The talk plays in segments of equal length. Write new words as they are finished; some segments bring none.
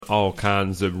all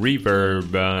kinds of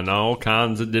reverb and all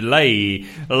kinds of delay.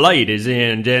 Ladies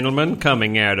and gentlemen,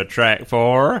 coming out of track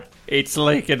 4, it's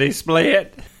Lickety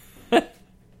Split.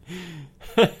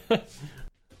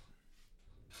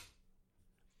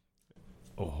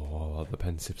 Oh, the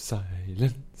pensive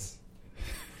silence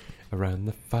around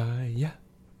the fire.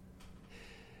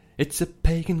 It's a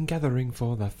pagan gathering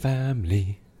for the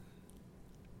family.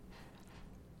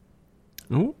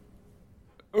 Oh.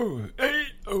 Oh, hey,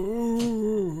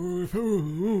 oh.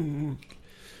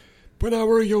 When I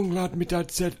were a young lad, my dad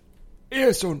said,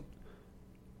 "Here, son,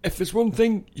 if there's one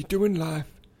thing you do in life,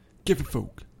 give a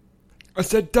fuck." I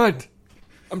said, "Dad,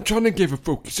 I'm trying to give a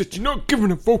fuck." He said, "You're not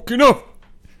giving a fuck enough.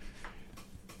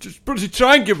 Just bloody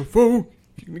try and give a fuck.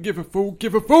 If you're going to give a fuck,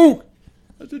 give a fuck."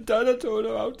 I said, "Dad, I don't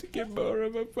know how to give more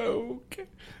of a fuck."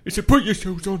 He said, "Put your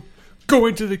shoes on, go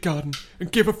into the garden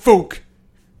and give a fuck.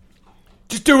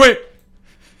 Just do it.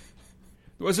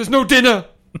 Otherwise there's no dinner."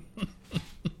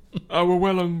 I were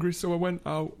well hungry, so I went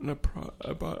out and I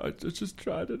just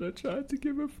tried to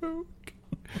give a fuck.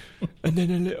 And then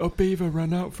a little beaver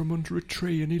ran out from under a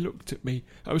tree and he looked at me.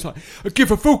 I was like, "I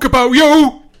give a fuck about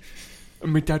you!"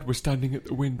 And my dad was standing at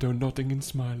the window nodding and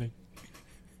smiling.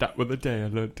 That was the day I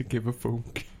learned to give a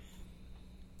fuck.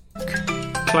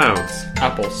 Clouds,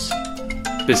 Apples.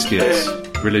 biscuits,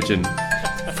 religion.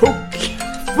 Fuck!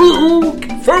 Fuck!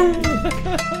 Fuck!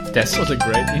 That was a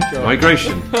great intro.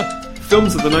 Migration.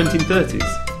 Films of the 1930s.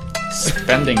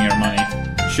 Spending your money.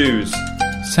 Shoes.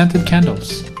 Scented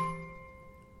candles.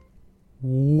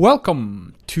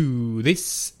 Welcome to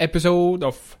this episode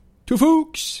of Two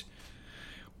Fooks,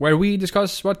 where we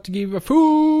discuss what to give a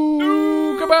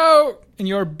fook about in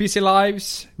your busy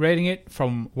lives, rating it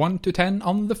from 1 to 10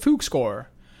 on the Fook score.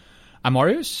 I'm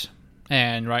Marius,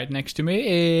 and right next to me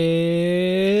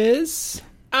is...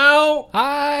 Ow!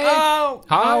 Hi! Ow!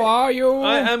 How are you?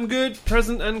 I am good,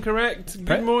 present and correct.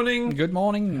 Good morning. Good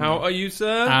morning. How are you,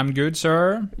 sir? I'm good,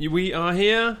 sir. We are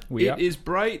here. We are. It is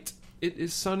bright. It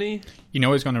is sunny. You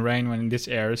know it's gonna rain when this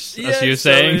airs, Yes, as you're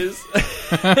saying.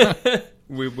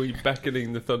 We'll be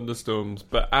beckoning the thunderstorms,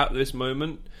 but at this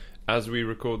moment, as we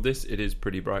record this, it is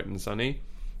pretty bright and sunny.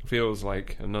 Feels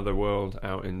like another world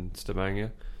out in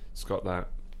Stavanger. It's got that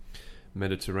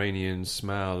Mediterranean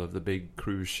smell of the big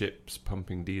cruise ships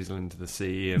pumping diesel into the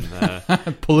sea and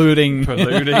polluting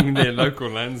the local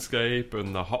landscape,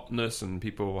 and the hotness and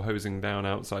people hosing down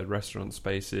outside restaurant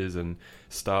spaces and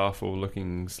staff all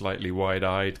looking slightly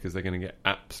wide-eyed because they're going to get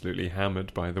absolutely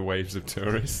hammered by the waves of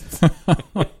tourists.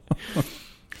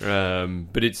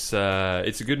 But it's a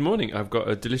good morning. I've got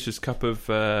a delicious cup of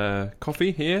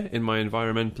coffee here in my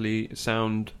environmentally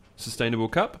sound, sustainable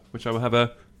cup, which I will have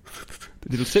a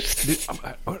little sip.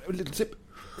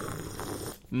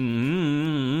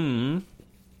 And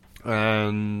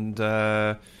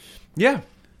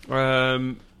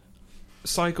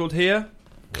cycled here,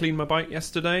 cleaned my bike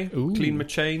yesterday. Ooh. Cleaned my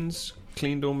chains,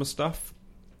 cleaned all my stuff.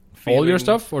 all your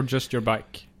stuff or just your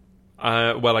bike?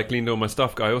 Well, I cleaned all my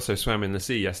stuff. I also swam in the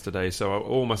sea yesterday, so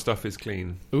all my stuff is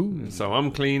clean. Ooh. So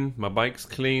I'm clean, my bike's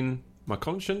clean. My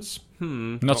conscience?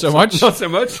 Not so much? Not so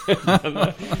much.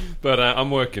 But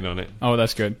I'm working on it. Oh,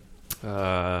 that's good.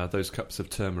 Those cups of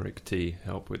turmeric tea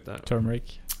help with that.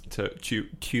 Turmeric.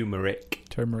 Turmeric. Turmeric.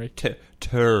 Turmeric.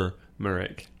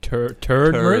 Turmeric?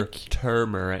 Turmeric.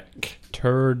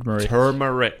 Turmeric.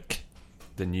 Turmeric.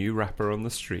 The new rapper on the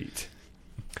street.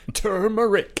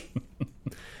 Turmeric.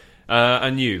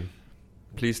 And you,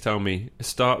 please tell me,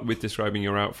 start with describing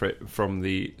your outfit from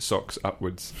the socks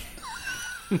upwards.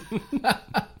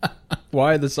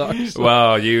 Why the socks?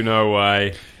 Well, you know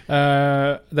why.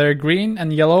 They're green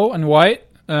and yellow and white,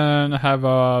 and I have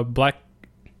a black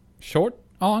short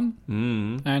on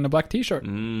and a black t-shirt.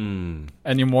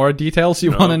 Any more details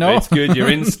you want to know? It's good. You're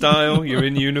in style. You're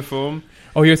in uniform.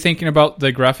 Oh, you're thinking about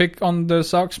the graphic on the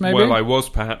socks, maybe? Well, I was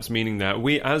perhaps meaning that.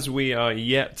 We are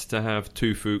yet to have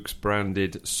Two Fooks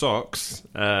branded socks,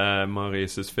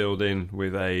 Marius has filled in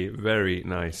with a very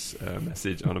nice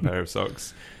message on a pair of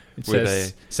socks.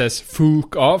 It says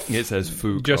Fook off. It says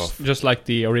Fook off. Just like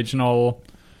the original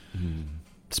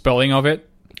spelling of it.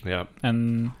 Yeah.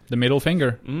 And the middle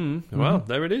finger. Well,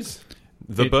 there it is.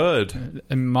 The bird.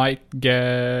 I might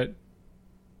get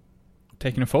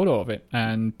taken a photo of it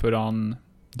and put on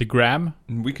the gram.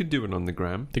 We could do it on the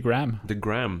gram. The gram. The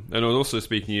gram. And also,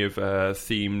 speaking of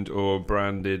themed or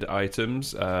branded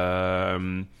items,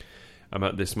 I'm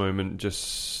at this moment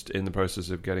just in the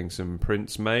process of getting some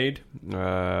prints made,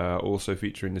 also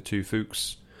featuring the Two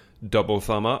Fooks double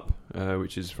thumb up,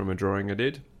 which is from a drawing I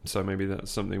did. So maybe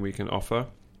that's something we can offer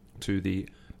to the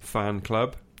fan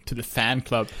club. To the fan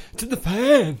club. To the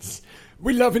fans!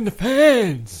 We loving the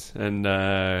fans. And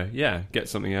get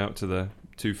something out to the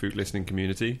Two Fook listening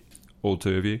community. All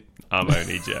 2 of you. I'm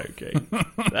only joking.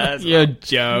 You're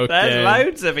joking. There's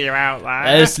loads of you out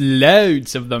there. There's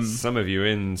loads of them. Some of you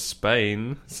in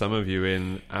Spain, some of you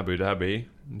in Abu Dhabi,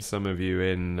 some of you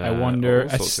in. I wonder. all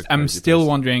sorts of I'm crazy still places.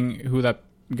 wondering who that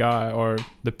guy or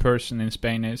the person in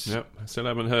Spain is. Yep, I still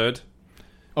haven't heard.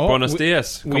 Oh, Buenos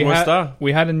dias. we ¿Cómo está?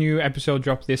 we had a new episode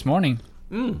drop this morning,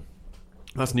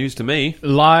 That's news to me.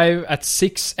 live at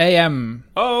 6 a.m.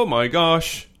 Oh my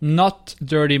gosh. Not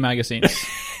dirty magazines.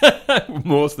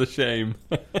 More's the shame.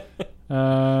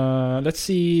 Let's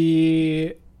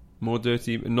see. More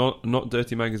dirty, not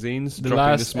dirty magazines The dropping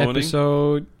last this morning.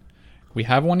 episode, we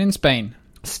have one in Spain.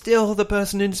 Still the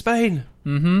person in Spain.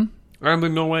 Mm-hmm. And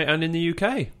in Norway and in the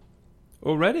UK.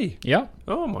 Already. Yeah.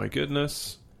 Oh my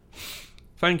goodness.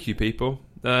 Thank you, people.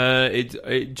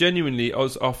 It genuinely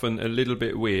is often a little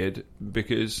bit weird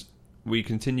because we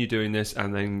continue doing this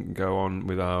and then go on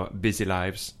with our busy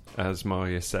lives, as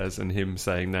Marius says, and him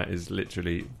saying that is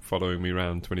literally following me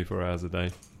around 24 hours a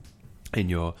day in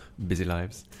your busy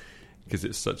lives, because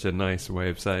it's such a nice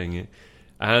way of saying it.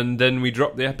 And then we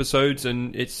drop the episodes,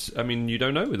 and you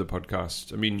don't know with a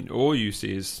podcast. I mean, all you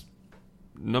see is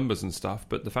numbers and stuff,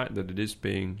 but the fact that it is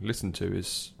being listened to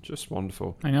is just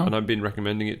wonderful. I know. And I've been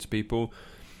recommending it to people.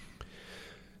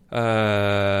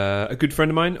 A good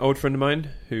friend of mine, old friend of mine,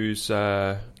 who's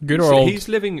Good or old? He's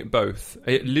living both.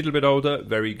 A little bit older,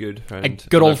 very good friend. A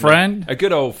good old friend? A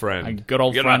good old friend. A good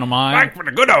old friend of mine. Back for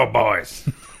the good old boys.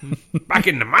 Back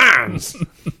in the mines.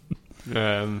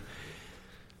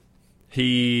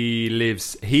 He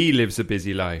lives a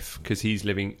busy life because he's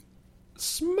living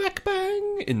smack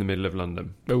bang in the middle of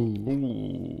London.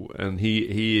 Ooh, and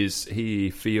he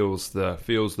feels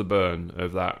the burn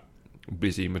of that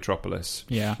busy metropolis.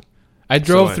 Yeah. I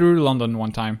drove So through London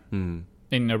one time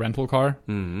in a rental car.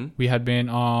 Mm-hmm. We had been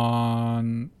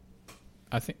on,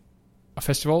 I think, a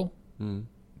festival,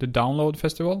 the Download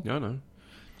Festival. Yeah, I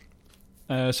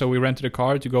know. So we rented a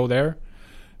car to go there.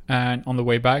 And on the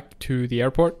way back to the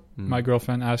airport, my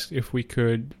girlfriend asked if we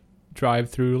could drive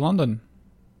through London.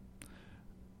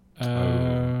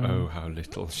 How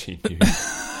little she knew.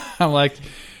 I'm like,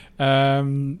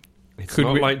 It's Could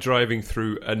not we- like driving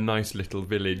through a nice little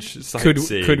village could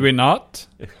sightseeing. we not?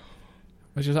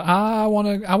 But she's like, I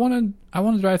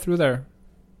wanna drive through there.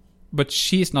 But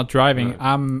she's not driving.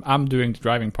 Right. I'm doing the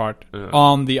driving part Yeah.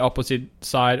 on the opposite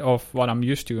side of what I'm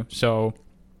used to. So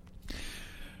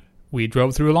we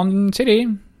drove through London City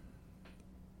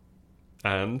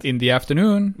And in the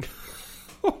afternoon.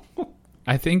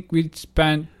 I think we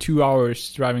spent 2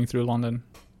 hours driving through London.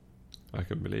 I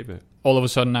can believe it. All of a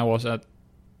sudden, I was at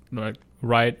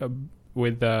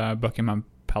with Buckingham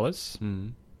Palace,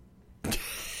 Mm.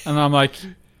 and I'm like,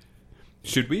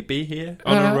 Should we be here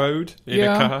on a road in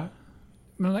yeah. a car?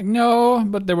 I'm like, no,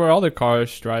 but there were other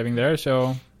cars driving there,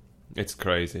 so It's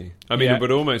crazy. I mean, Yeah.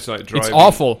 but almost like driving. it's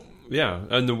awful. Yeah,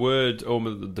 and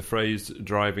the phrase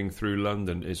 "driving through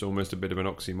London" is almost a bit of an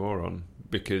oxymoron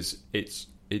because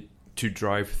to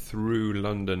drive through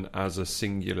London as a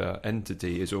singular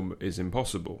entity is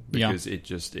impossible because it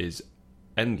just is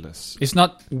endless. It's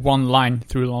not one line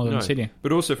through London No. City.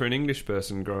 But also for an English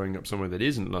person growing up somewhere that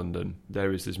isn't London,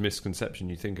 there is this misconception.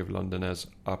 You think of London as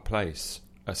a place,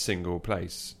 a single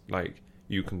place. Like,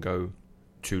 you can go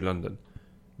to London.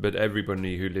 But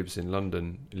everybody who lives in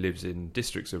London lives in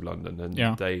districts of London, and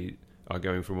Yeah. they are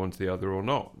going from one to the other or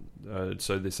not.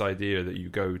 So this idea that you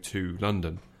go to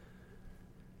London...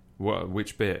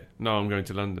 which bit? No, I'm going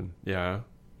to London. Yeah.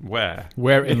 Where?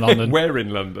 Where in London? Where in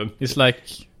London? It's like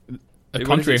a What is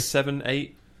country. it,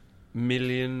 7-8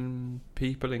 million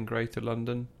people in Greater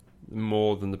London,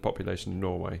 more than the population of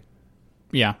Norway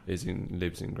Yeah, lives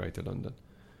in Greater London.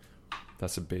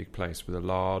 That's a big place with a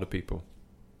lot of people.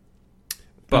 a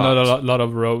But lot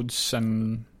of roads,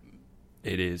 and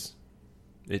it is.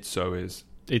 It so is.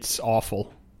 it's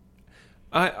awful.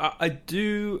 I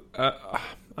do.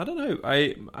 I don't know.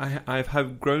 I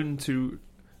have grown to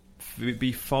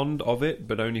be fond of it,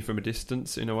 but only from a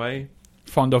distance in a way.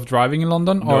 Fond of driving in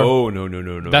London, or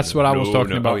No. That's what I was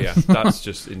talking about. Oh yeah, that's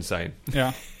just insane.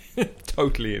 yeah,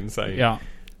 Totally insane. yeah.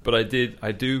 But I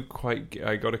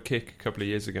got a kick a couple of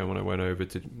years ago when I went over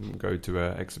to go to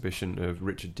an exhibition of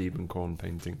Richard Diebenkorn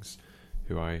paintings,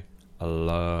 who I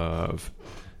love.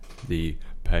 The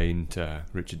painter,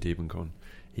 Richard Diebenkorn.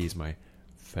 He's my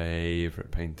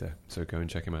favourite painter, so go and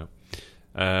check him out.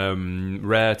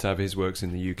 Rare to have his works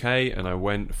in the UK, and I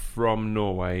went from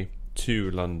Norway to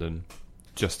London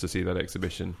just to see that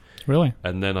exhibition. Really?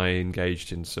 And then I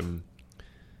engaged in some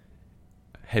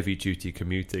heavy-duty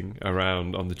commuting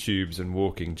around on the tubes and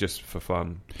walking just for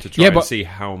fun to try and see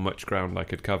how much ground I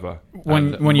could cover.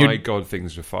 When my God,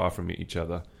 things are far from each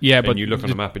other. Yeah, and but you look on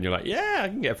the map and you're like, yeah, I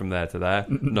can get from there to there.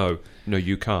 No,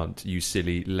 you can't, you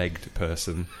silly legged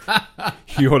person.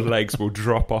 Your legs will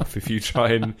drop off if you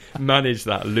try and manage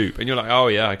that loop. And you're like, oh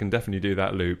yeah, I can definitely do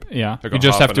that loop. Yeah, I got you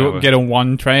just half have an to hour. get on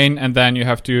one train and then you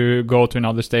have to go to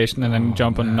another station and then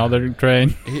jump on another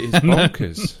train. It is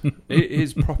bonkers. It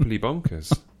is properly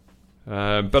bonkers.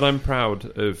 But I'm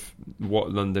proud of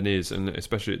what London is, and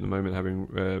especially at the moment,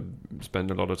 having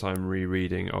spent a lot of time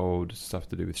rereading old stuff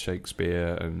to do with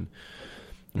Shakespeare and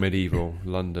medieval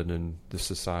London and the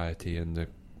society and the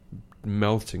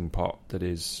melting pot that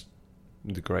is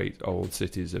the great old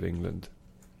cities of England.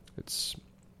 It's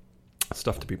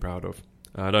stuff to be proud of.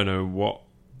 I don't know what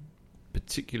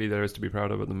particularly there is to be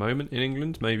proud of at the moment in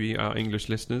England. Maybe our English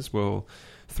listeners will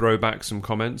throw back some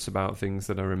comments about things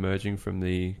that are emerging from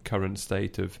the current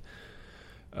state of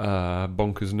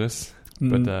bonkersness.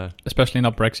 But especially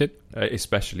not Brexit.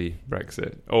 Especially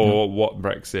Brexit. Or what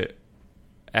Brexit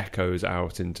echoes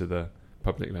out into the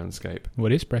public landscape.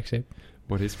 What is Brexit?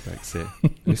 What is Brexit?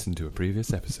 Listen to a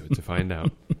previous episode to find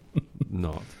out.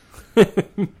 Not.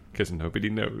 Because nobody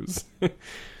knows.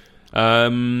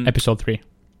 Episode 3.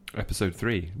 Episode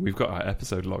 3. We've got our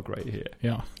episode log right here.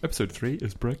 Yeah. Episode 3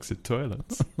 is Brexit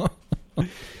toilets.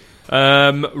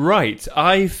 Right.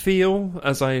 I feel,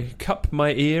 as I cup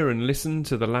my ear and listen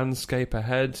to the landscape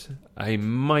ahead, a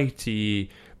mighty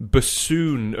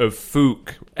bassoon of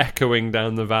Fook echoing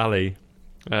down the valley.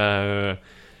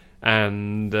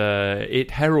 And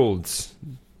it heralds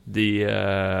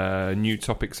the new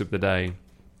topics of the day.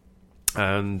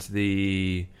 And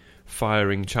the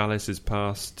firing chalice is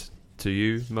passed to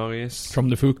you, Marius. From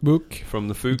the Fook book. From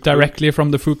the Fook Directly book. from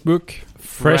the Fook book.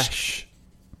 Fresh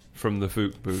from the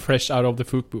Fook book. Fresh out of the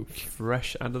Fook book.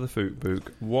 Fresh out of the Fook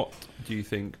book. What do you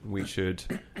think we should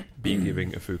be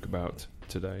giving a Fook about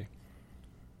today?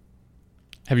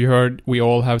 Have you heard we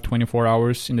all have 24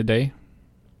 hours in the day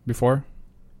before?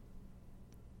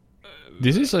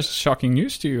 This is a shocking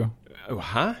news to you. Oh,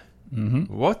 huh?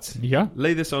 Mm-hmm. What? Yeah.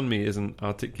 Lay this on me as an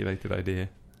articulated idea.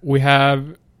 We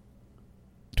have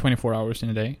 24 hours in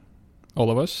a day. All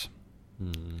of us.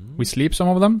 Mm. We sleep some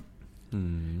of them.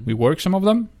 Mm. We work some of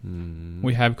them. Mm.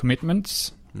 We have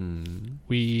commitments. Mm.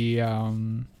 We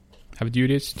have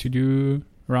duties to do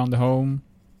around the home.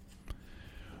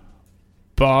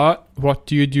 But what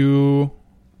do you do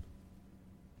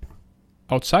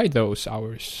outside those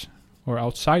hours? Or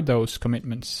outside those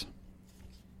commitments?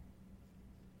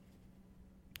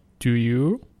 Do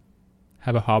you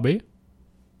have a hobby?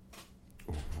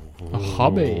 A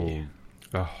hobby.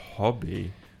 A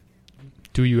hobby?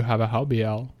 Do you have a hobby,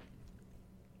 Al?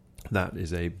 That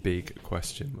is a big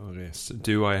question, Marius.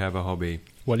 Do I have a hobby?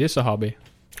 What is a hobby?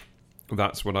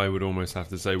 That's what I would almost have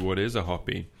to say. What is a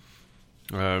hobby?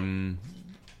 I'm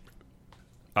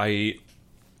going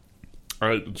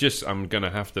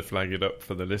to have to flag it up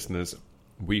for the listeners.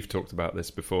 We've talked about this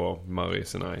before,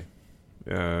 Marius and I.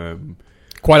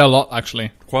 Quite a lot,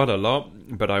 actually. Quite a lot,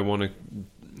 but I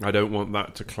don't want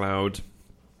that to cloud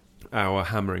our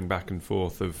hammering back and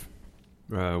forth of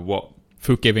what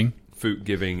Fook giving. Fook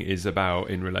giving is about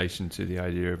in relation to the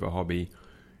idea of a hobby.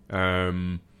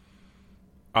 I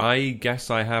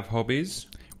guess I have hobbies.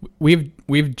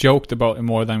 We've joked about it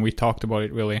more than we talked about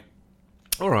it, really.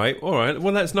 All right.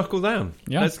 Well, let's knuckle down.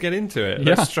 Yeah. Let's get into it.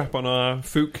 Yeah. Let's strap on our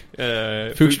Fook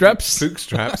straps. Fook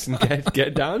straps and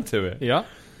get down to it. Yeah.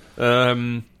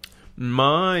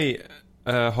 My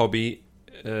hobby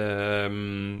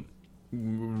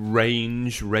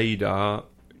radar,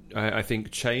 I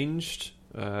think changed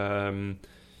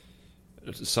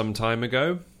some time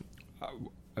ago.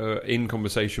 In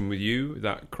conversation with you,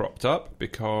 that cropped up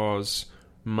because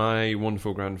my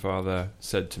wonderful grandfather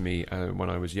said to me when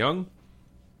I was young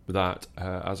that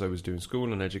as I was doing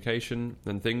school and education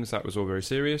and things, that was all very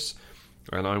serious,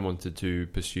 and I wanted to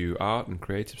pursue art and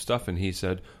creative stuff, and he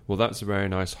said, well, that's a very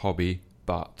nice hobby,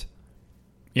 but...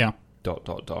 Yeah. ...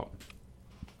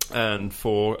 And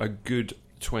for a good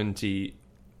 20,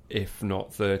 if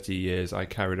not 30 years, I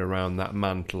carried around that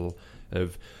mantle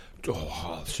of,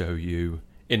 I'll show you,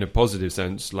 in a positive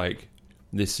sense, like,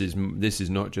 this is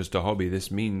not just a hobby,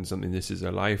 this means something, this is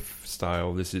a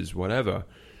lifestyle, this is whatever.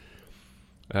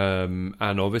 And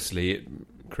obviously,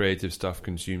 creative stuff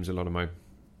consumes a lot of my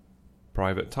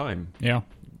private time. Yeah.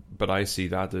 But I see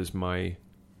that as my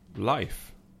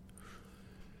life.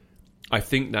 I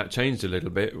think that changed a little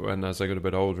bit when as I got a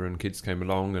bit older and kids came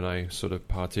along and I sort of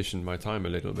partitioned my time a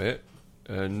little bit.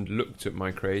 and looked at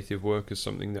my creative work as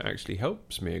something that actually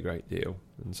helps me a great deal,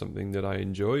 and something that I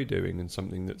enjoy doing, and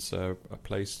something that's a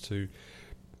place to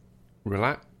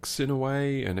relax in a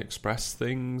way and express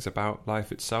things about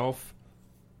life itself.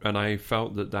 And I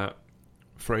felt that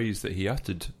phrase that he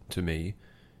uttered to me,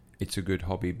 it's a good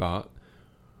hobby, but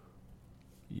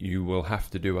you will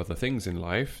have to do other things in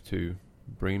life to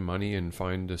bring money and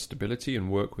find a stability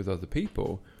and work with other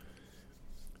people.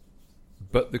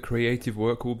 But the creative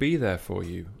work will be there for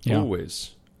you,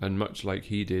 always. And much like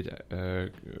he did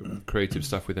creative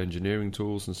stuff with engineering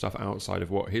tools and stuff outside of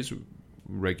what his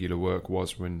regular work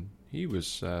was when he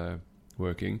was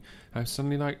working, I was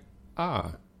suddenly like,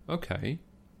 okay.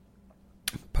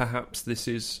 Perhaps this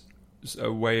is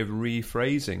a way of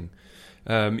rephrasing.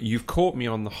 You've caught me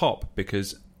on the hop,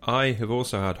 because I have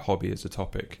also had hobby as a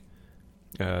topic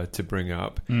to bring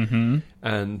up. Mm-hmm.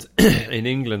 And in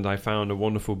England, I found a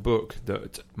wonderful book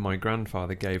that my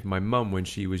grandfather gave my mum when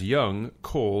she was young,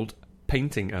 called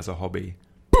Painting as a Hobby.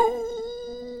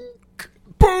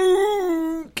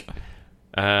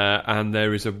 And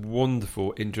there is a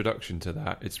wonderful introduction to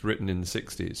that. It's written in the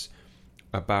 60s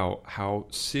about how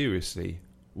seriously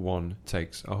one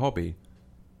takes a hobby.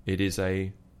 It is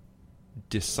a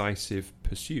decisive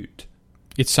pursuit.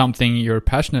 It's something you're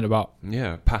passionate about.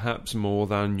 Yeah, perhaps more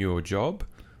than your job,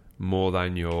 more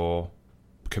than your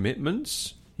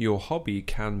commitments. Your hobby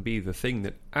can be the thing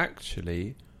that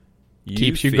actually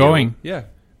keeps you going. Yeah,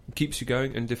 keeps you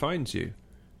going and defines you.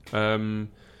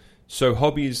 So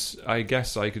hobbies, I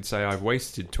guess I could say I've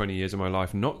wasted 20 years of my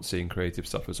life not seeing creative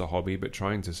stuff as a hobby, but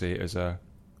trying to see it as a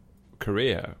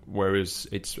career, whereas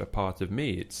it's a part of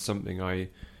me. It's something I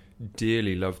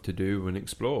dearly love to do and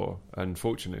explore, and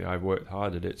fortunately I've worked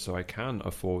hard at it, so I can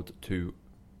afford to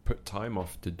put time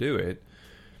off to do it.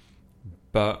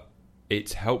 But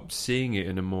it's helped seeing it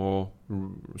in a more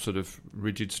sort of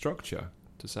rigid structure,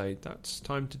 to say that's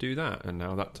time to do that, and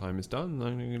now that time is done,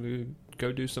 I'm going to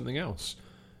go do something else,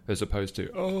 as opposed to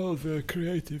the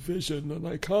creative vision, and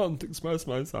I can't express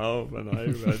myself, and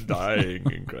I'm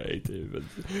dying and creative, and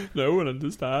no one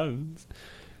understands.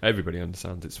 Everybody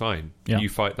understands, it's fine. Yeah. You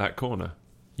fight that corner.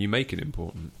 You make it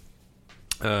important.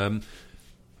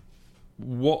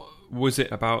 What was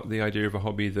it about the idea of a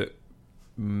hobby that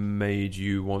made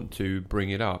you want to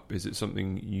bring it up? Is it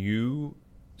something you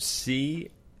see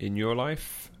in your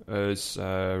life as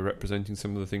representing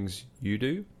some of the things you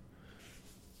do?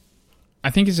 I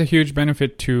think it's a huge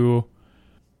benefit to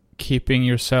keeping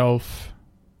yourself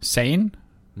sane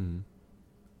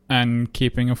and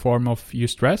keeping a form of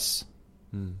eustress.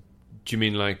 Do you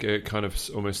mean like kind of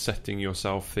almost setting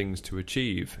yourself things to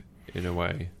achieve in a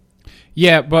way?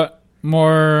 Yeah, but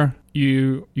more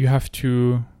you have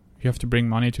to bring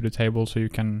money to the table so you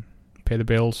can pay the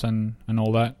bills and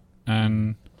all that,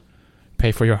 and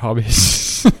pay for your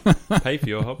hobbies. Pay for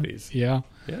your hobbies. Yeah.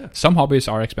 Yeah. Some hobbies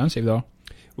are expensive though.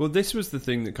 Well, this was the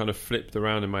thing that kind of flipped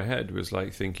around in my head, was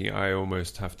like thinking I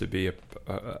almost have to be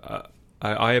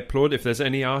I applaud if there's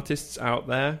any artists out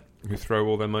there who throw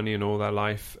all their money and all their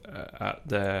life at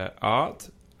their art,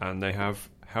 and they have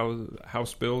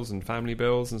house bills and family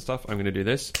bills and stuff. I'm going to do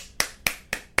this.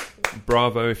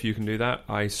 Bravo if you can do that.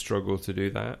 I struggle to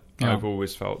do that. Yeah. I've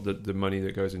always felt that the money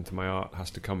that goes into my art has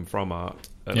to come from art,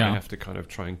 and I have to kind of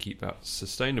try and keep that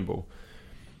sustainable.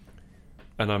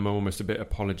 And I'm almost a bit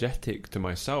apologetic to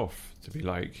myself to be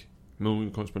like, no,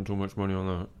 you can't spend too much money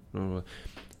on that.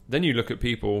 Then you look at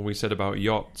people, we said about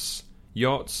yachts,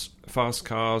 fast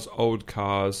cars, old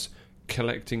cars,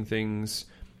 collecting things,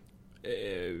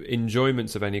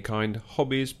 enjoyments of any kind,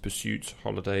 hobbies, pursuits,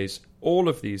 holidays. All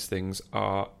of these things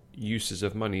are uses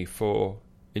of money for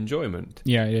enjoyment.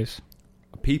 Yeah, it is.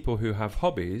 People who have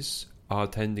hobbies are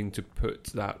tending to put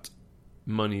that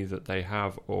money that they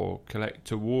have or collect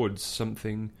towards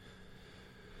something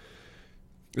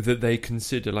that they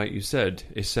consider, like you said,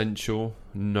 essential,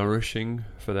 nourishing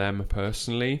for them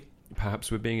personally.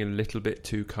 Perhaps we're being a little bit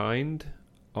too kind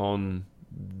on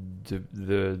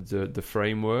the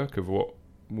framework of what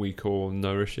we call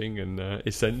nourishing and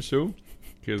essential,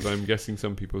 because I'm guessing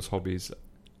some people's hobbies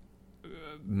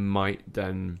might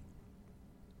then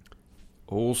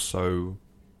also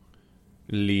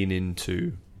lean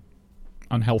into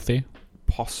Unhealthy.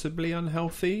 Possibly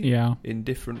unhealthy. Yeah. In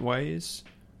different ways.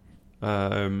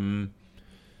 And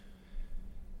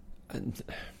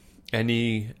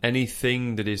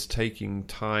anything that is taking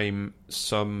time,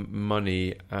 some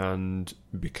money, and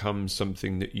becomes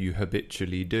something that you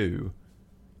habitually do,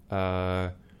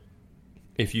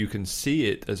 if you can see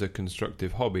it as a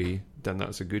constructive hobby, then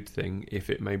that's a good thing. If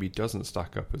it maybe doesn't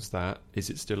stack up as that, is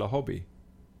it still a hobby?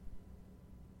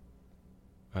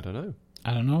 I don't know.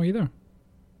 I don't know either.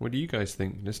 What do you guys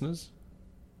think, listeners?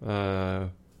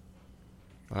 It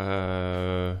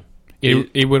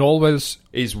would always...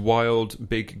 Is wild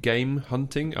big game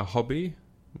hunting a hobby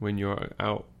when you're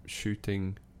out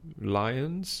shooting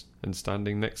lions and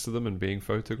standing next to them and being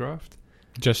photographed?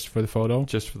 Just for the photo?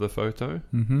 Just for the photo?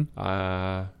 Mm-hmm.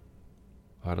 I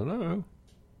don't know.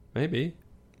 Maybe.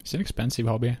 It's an expensive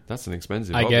hobby. That's an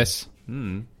expensive I hobby. guess.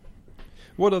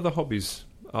 What other hobbies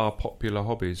are popular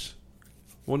hobbies?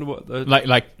 Wonder what the...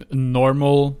 Like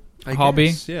normal I hobby?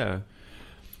 guess, yeah.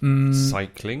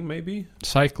 Cycling, maybe?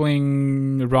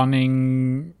 Cycling,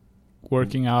 running,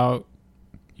 working out,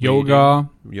 yoga,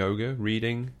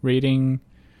 reading,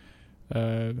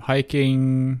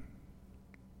 hiking,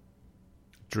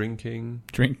 drinking,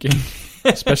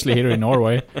 especially here in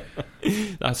Norway.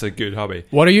 That's a good hobby.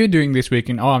 What are you doing this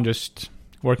weekend? Oh, I'm just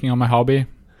working on my hobby.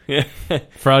 Yeah.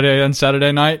 Friday and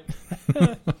Saturday night.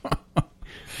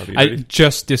 I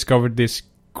just discovered this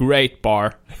great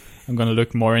bar. I'm going to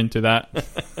look more into that.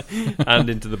 And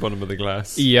into the bottom of the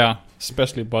glass. Yeah,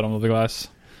 especially bottom of the glass.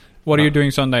 What are you doing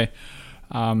Sunday?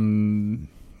 I'm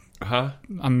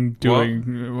doing...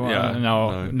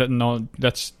 No,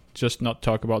 let's just not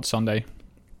talk about Sunday.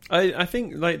 I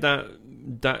think like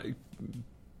that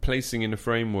placing in a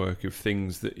framework of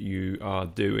things that you are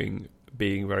doing,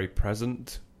 being very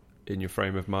present in your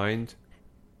frame of mind.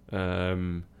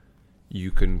 You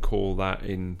can call that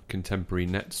in contemporary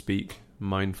net speak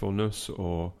mindfulness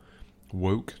or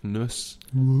wokeness.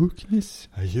 Wokeness?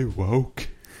 Are you woke?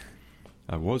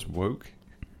 I was woke.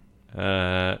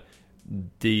 I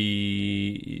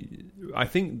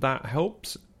think that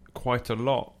helps quite a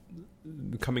lot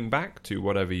coming back to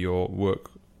whatever your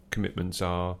work commitments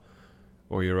are,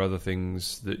 or your other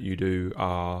things that you do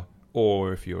are,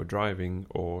 or if you're driving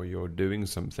or you're doing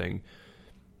something.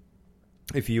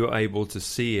 If you're able to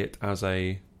see it as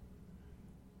a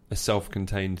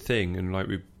self-contained thing, and like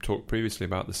we talked previously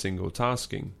about the single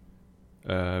tasking,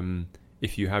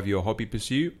 if you have your hobby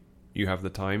pursuit, you have the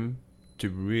time to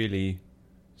really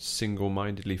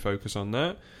single-mindedly focus on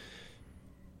that,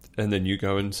 and then you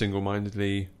go and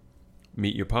single-mindedly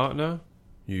meet your partner,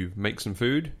 you make some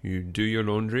food, you do your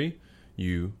laundry,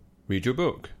 you read your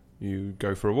book, you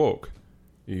go for a walk,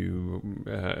 you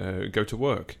go to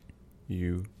work,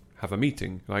 you have a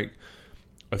meeting. Like,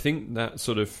 I think that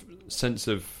sort of sense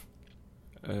of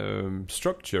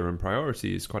structure and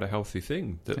priority is quite a healthy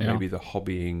thing that maybe the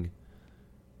hobbying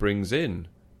brings in.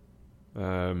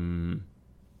 I mean,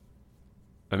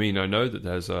 I know that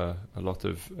there's a lot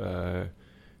of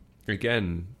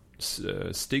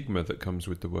stigma that comes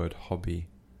with the word hobby,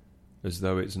 as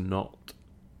though it's not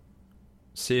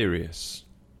serious,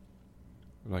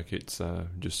 like it's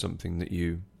just something that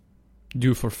you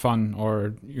do for fun,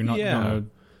 or you're not gonna...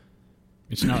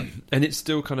 It's not... And it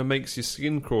still kind of makes your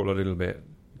skin crawl a little bit.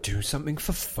 Do something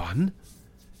for fun?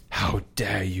 How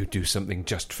dare you do something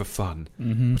just for fun?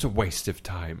 Mm-hmm. What a waste of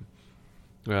time.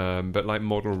 But like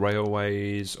model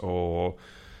railways or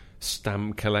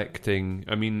stamp collecting,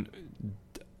 I mean,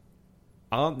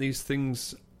 aren't these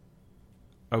things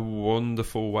a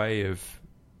wonderful way of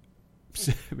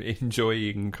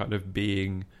enjoying kind of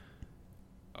being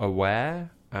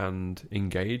aware and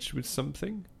engaged with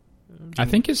something? I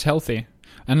think it's healthy.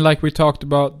 And like we talked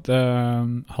about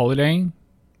the holidaying,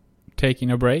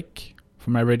 taking a break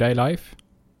from everyday life,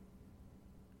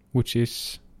 which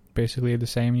is basically the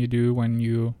same you do when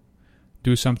you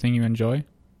do something you enjoy.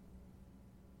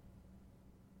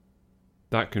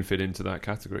 That can fit into that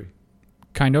category.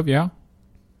 Kind of, yeah.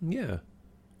 Yeah.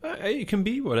 It can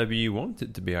be whatever you want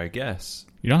it to be, I guess.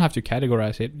 You don't have to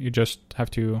categorize it. You just have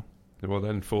to... Well,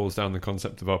 then falls down the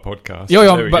concept of our podcast.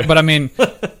 Yeah, but I mean,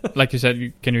 like you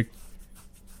said, can you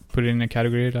put it in a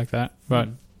category like that? But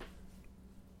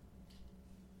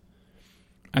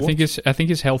I think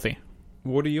it's healthy.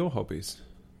 What are your hobbies?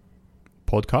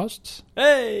 Podcasts.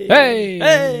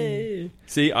 Hey!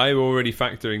 See, I'm already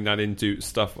factoring that into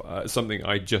stuff, something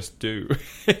I just do.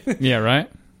 Yeah, right.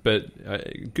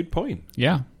 But good point.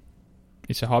 Yeah,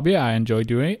 it's a hobby. I enjoy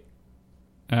doing it,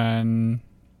 and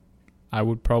I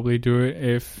would probably do it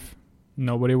if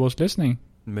nobody was listening.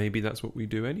 Maybe that's what we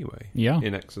do anyway. Yeah.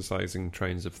 In exercising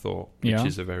trains of thought, which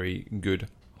is a very good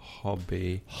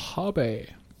hobby. Hiking.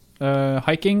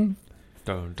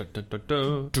 Dun, dun, dun,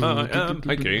 dun, dun. I am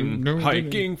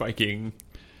hiking, Viking.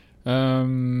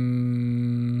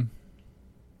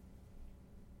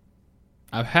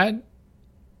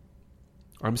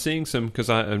 I'm seeing some, because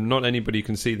not anybody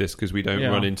can see this because we don't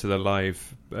run into the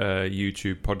live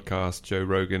YouTube podcast Joe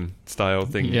Rogan style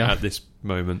thing at this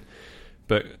moment.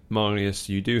 But Marius,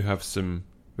 you do have some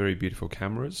very beautiful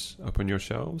cameras up on your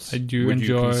shelves. I do Would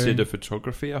enjoy... you consider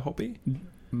photography a hobby?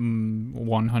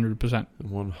 100%.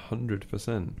 100%.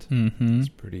 Mm-hmm. It's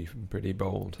pretty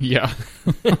bold. Yeah.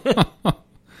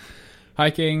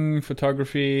 Hiking,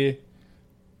 photography,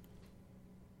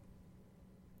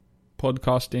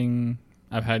 podcasting.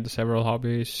 I've had several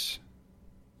hobbies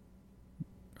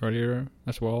earlier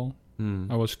as well.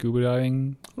 I was scuba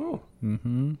diving. Oh.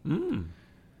 Mm-hmm. Mm.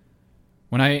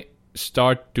 When I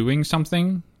start doing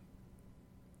something,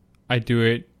 I do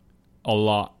it a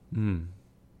lot. Mm.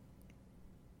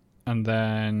 And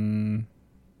then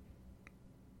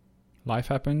life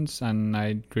happens and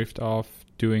I drift off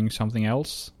doing something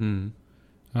else. Mm.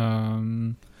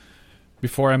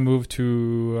 Before I moved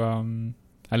to...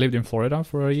 I lived in Florida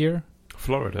for a year.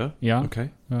 Florida? Yeah.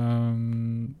 Okay.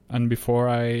 And before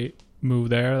I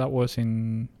moved there, that was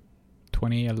in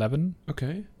 2011.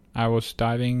 Okay. I was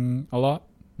diving a lot.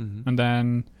 Mm-hmm. And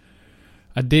then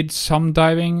I did some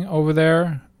diving over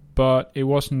there, but it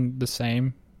wasn't the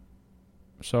same.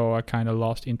 So I kind of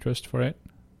lost interest for it.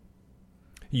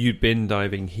 You'd been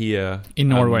diving here In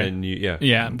Norway. And then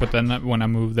Yeah, but then when I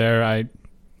moved there,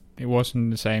 it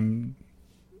wasn't the same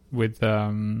with...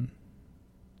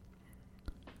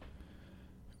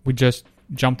 we just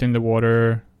jumped in the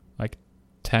water, like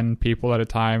 10 people at a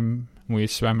time. We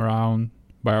swam around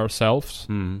by ourselves,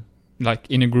 like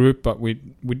in a group, but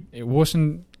it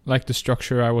wasn't like the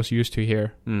structure I was used to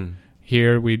here.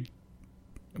 Here we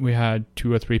had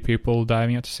 2 or 3 people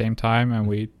diving at the same time, and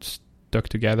we stuck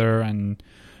together and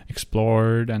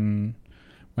explored. And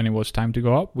when it was time to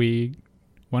go up, we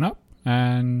went up,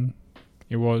 and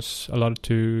it was a lot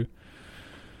to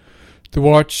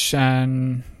watch.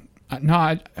 And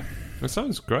that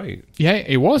sounds great. Yeah,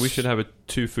 it was. We should have a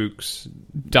Two Fuchs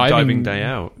diving day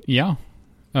out. Yeah.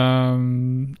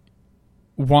 One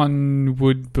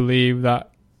would believe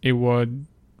that it would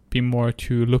be more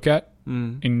to look at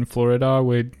in Florida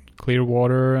with clear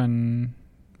water and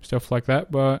stuff like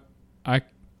that, but I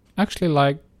actually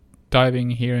like diving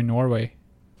here in Norway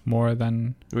more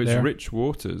than It's there. rich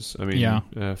waters. I mean,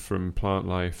 from plant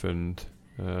life and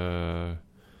from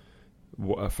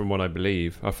what I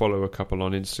believe, I follow a couple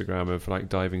on Instagram of like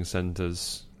diving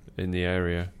centers in the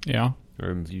area. Yeah.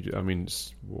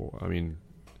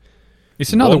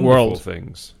 It's another world.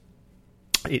 Things.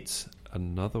 It's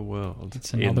another world.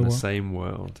 It's another in the world. same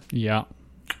world. Yeah.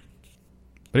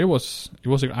 But it was.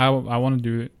 I want to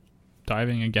do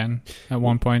diving again at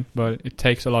one point, but it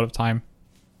takes a lot of time.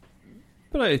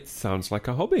 But it sounds like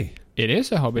a hobby. It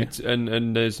is a hobby.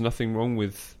 And there's nothing wrong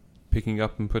with picking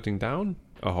up and putting down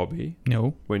a hobby.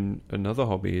 No. When another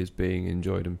hobby is being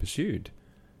enjoyed and pursued.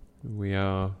 We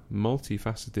are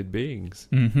multifaceted beings.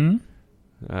 Mm-hmm.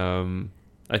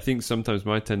 I think sometimes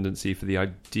my tendency for the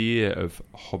idea of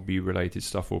hobby-related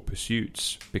stuff or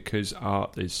pursuits, because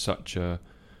art is such a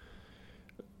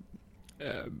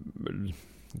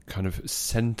kind of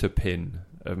centerpin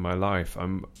of my life,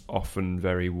 I'm often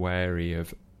very wary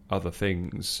of other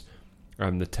things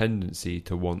and the tendency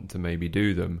to want to maybe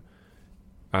do them.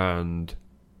 And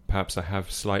perhaps I have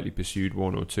slightly pursued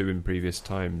 1 or 2 in previous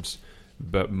times,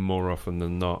 but more often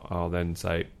than not, I'll then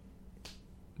say,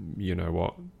 you know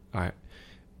what,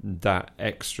 that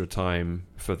extra time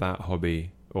for that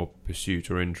hobby or pursuit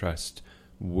or interest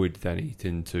would then eat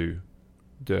into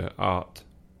the art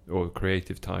or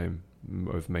creative time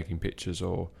of making pictures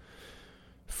or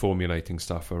formulating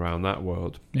stuff around that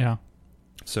world. Yeah.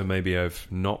 So maybe I've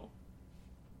not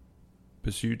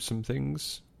pursued some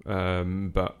things,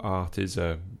 but art is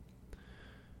a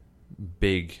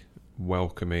big,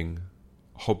 welcoming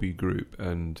hobby group.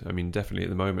 And I mean, definitely at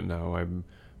the moment now, I'm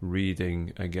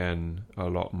reading again a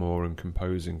lot more and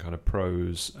composing kind of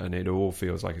prose, and it all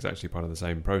feels like it's actually part of the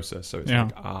same process. So it's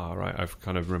like, right, I've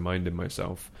kind of reminded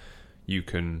myself you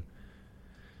can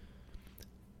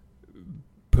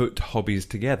put hobbies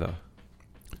together.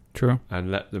 True. And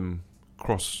let them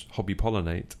cross hobby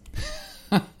pollinate.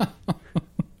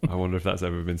 I wonder if that's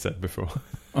ever been said before.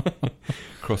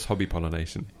 Cross hobby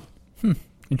pollination.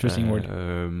 Interesting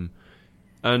word.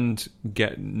 And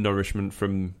get nourishment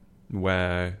from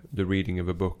where the reading of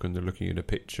a book and the looking at a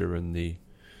picture and the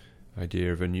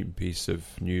idea of a new piece of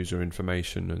news or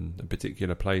information and a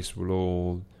particular place will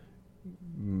all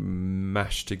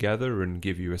mash together and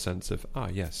give you a sense of,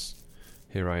 yes,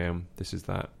 here I am, this is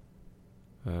that.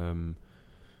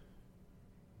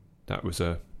 That was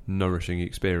a nourishing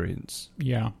experience.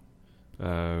 Yeah.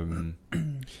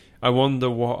 I wonder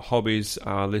what hobbies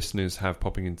our listeners have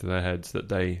popping into their heads that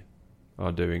they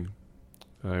are doing.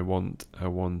 I want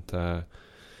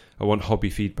hobby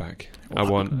feedback.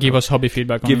 Give us hobby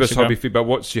feedback on Give Instagram. us hobby feedback.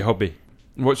 What's your hobby?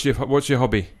 What's your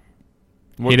hobby?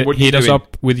 What are you Hit us doing?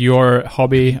 up with your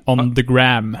hobby on the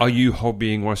gram. Are you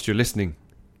hobbying whilst you're listening?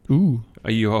 Ooh,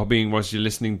 Are you hobbying whilst you're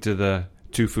listening to the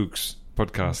Two Fooks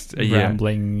podcast?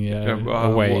 rambling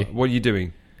away. What are you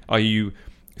doing? Are you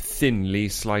thinly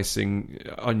slicing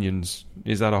onions?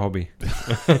 Is that a hobby?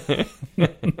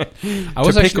 I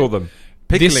was to pickle them.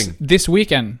 Pickling. This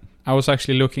weekend, I was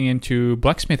actually looking into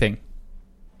blacksmithing.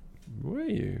 Were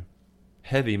you?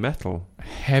 Heavy metal.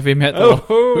 Heavy metal.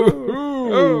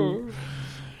 Oh.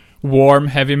 Warm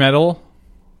heavy metal.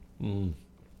 Mm.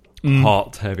 Mm.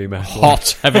 Hot heavy metal.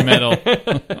 Hot heavy metal.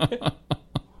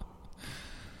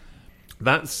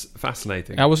 That's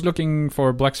fascinating. I was looking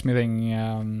for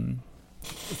blacksmithing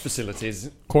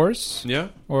Facilities. course, Yeah.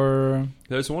 or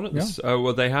There's one at this.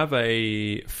 Well, they have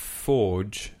a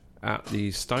forge at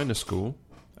the Steiner School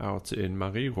out in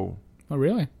Mariro. oh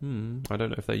really? I don't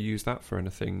know if they use that for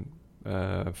anything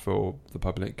for the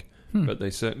public, but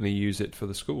they certainly use it for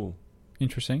the school.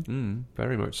 Interesting.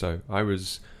 Very much so. I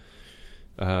was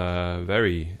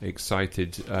very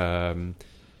excited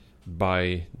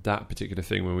by that particular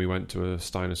thing when we went to a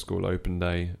Steiner School open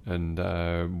day, and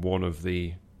one of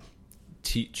the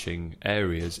teaching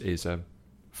areas is a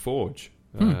forge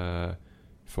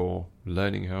for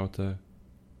learning how to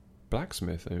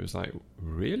blacksmith. And it was like,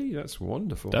 really? That's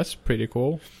wonderful. That's pretty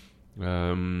cool.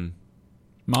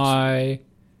 My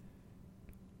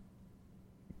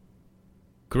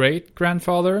great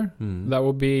grandfather, that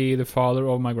would be the father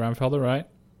of my grandfather, right?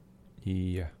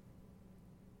 Yeah.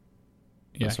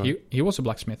 Yeah, That's right. he was a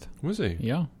blacksmith. Was he?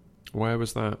 Yeah. Where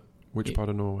was that? Which part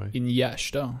of Norway? In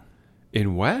Gjerstad.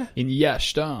 In where? In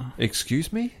Gjerstad.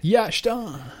 Excuse me?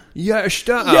 Gjerstad.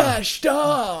 Gjerstad.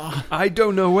 Gjerstad. I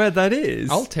don't know where that is.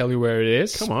 I'll tell you where it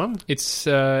is. Come on. It's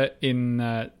in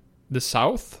the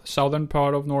southern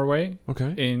part of Norway.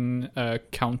 Okay. In a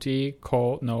county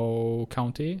called No,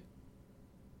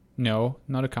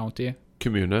 not a county.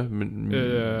 Kommune.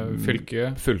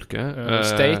 Fylke. Fylke.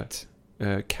 State.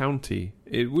 County.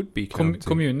 It would be county.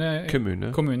 Kommune.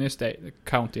 Kommune. Kommune is state.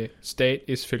 County. State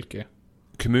is fylke.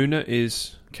 Kommune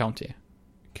is County.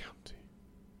 county.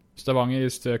 Stavanger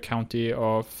is the county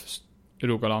of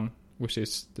Rogaland, which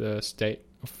is the state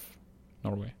of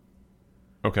Norway.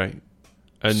 Okay.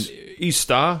 And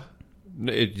Ystad,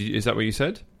 is that what you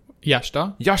said?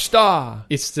 Gjerstad. Gjerstad.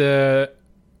 It's the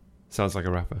Sounds like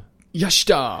a rapper.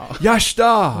 Gjerstad.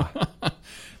 Gjerstad.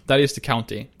 That is the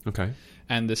county. Okay.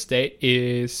 And the state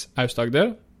is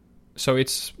Aust-Agder. So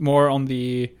it's more on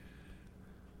the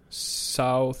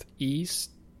southeast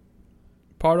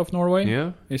part of Norway.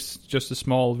 Yeah. It's just a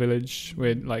small village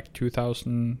with like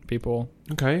 2,000 people.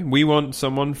 Okay. We want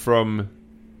someone from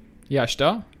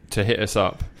Gjerstad. to hit us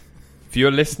up. If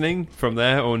you're listening from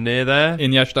there or near there,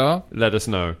 In Gjerstad. let us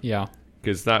know. Yeah.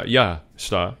 Because that,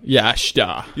 Gjerstad.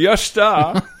 Gjerstad.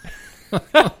 Gjerstad.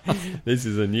 This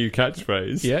is a new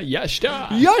catchphrase. Yeah, Gjerstad.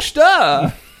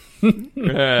 Gjerstad.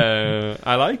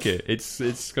 I like it.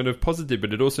 It's kind of positive,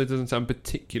 but it also doesn't sound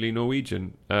particularly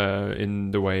Norwegian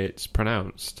in the way it's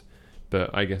pronounced. But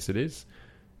I guess it is.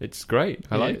 It's great.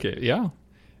 I like it. Yeah.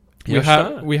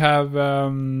 Gjerstad. We have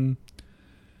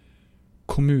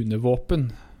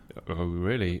kommunevåpen. Oh,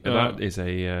 really? That is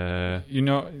a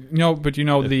But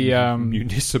the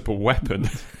municipal weapon.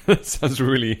 That sounds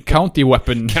really county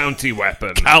weapon. county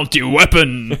weapon. County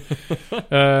weapon.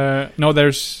 No,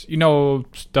 there's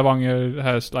Stavanger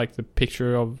has like the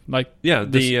picture of like Yeah,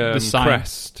 the sign.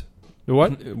 crest. The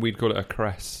what? We'd call it a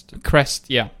crest. Crest,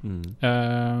 yeah.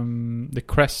 The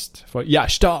crest for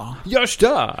Gjerstad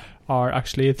Gjerstad. are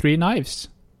actually 3 knives.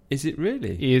 Is it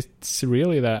really? It's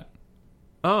really that.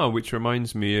 Ah, which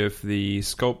reminds me of the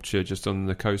sculpture just on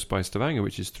the coast by Stavanger,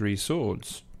 which is 3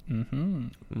 swords.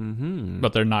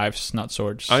 But they're knives, not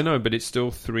swords. I know, but it's still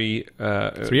 3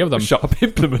 of them. sharp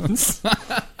implements.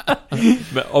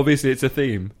 But obviously it's a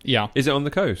theme. Yeah. Is it on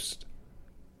the coast?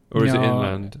 Or is it No,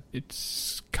 inland?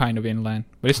 It's kind of inland,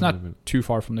 but it's not too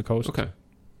far from the coast. Okay.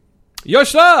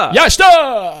 Gjerstad!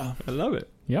 Gjerstad! I love it.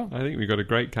 Yeah. I think we got a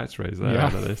great catchphrase there Yeah.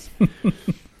 out of this.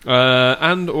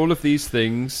 And all of these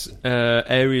things,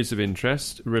 areas of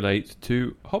interest, relate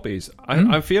to hobbies.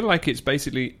 I feel like it's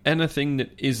basically anything that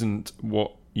isn't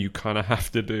what you kind of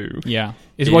have to do. Yeah.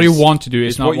 It's what you want to do.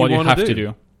 It's not what what you you wanna have to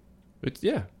do.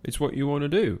 do. It's what you want to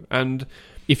do. And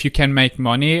If you can make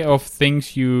money of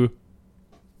things you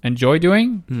enjoy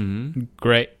doing,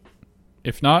 great.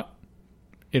 If not,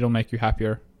 it'll make you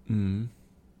happier. and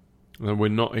we're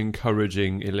not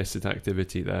encouraging illicit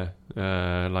activity there,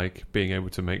 like being able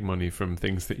to make money from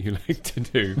things that you like to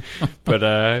do. But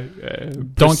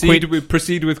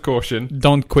proceed with caution.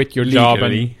 Don't quit your job.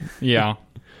 Legally. Yeah.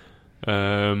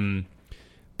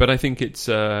 But I think it's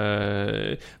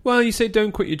well, you say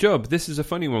don't quit your job. This is a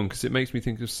funny one because it makes me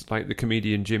think of like the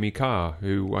comedian Jimmy Carr,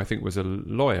 who I think was a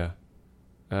lawyer.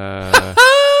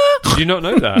 Did you not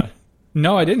know that?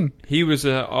 No, I didn't. He was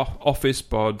an office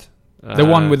bod. The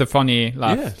one with the funny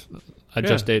laugh. Yeah. I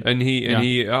just did. And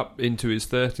he up into his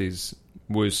 30s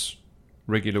was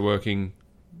regular working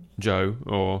Joe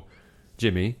or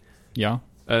Jimmy. Yeah.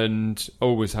 And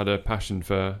always had a passion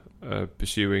for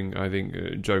pursuing, I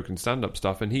think, joke and stand-up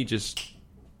stuff. And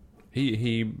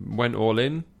he went all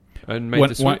in and made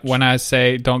the switch. When I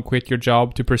say don't quit your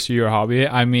job to pursue your hobby,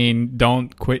 I mean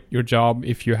don't quit your job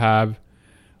if you have,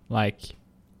 like,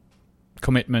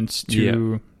 commitments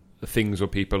to... things or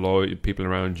people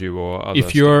around you or other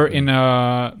if you're stuff. In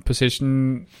a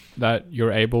position that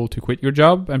you're able to quit your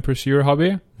job and pursue your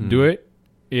hobby, do it.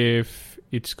 If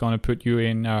it's going to put you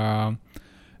in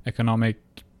economic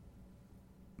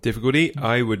difficulty,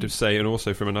 I would say, and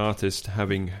also from an artist,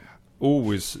 having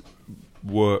always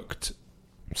worked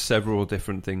several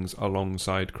different things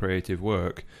alongside creative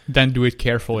work, then do it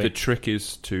carefully. The trick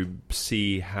is to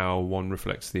see how one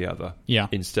reflects the other. Yeah.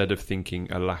 Instead of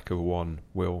thinking a lack of one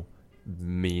will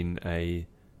mean a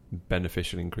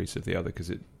beneficial increase of the other, because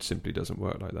it simply doesn't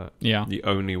work like that. Yeah. The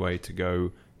only way to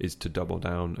go is to double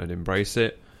down and embrace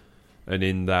it, and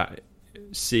in that,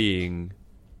 seeing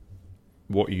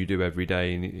what you do every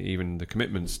day and even the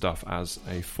commitment stuff as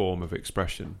a form of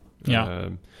expression. Yeah.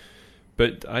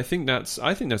 But I think that's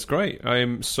great. I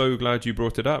am so glad you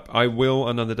brought it up. I will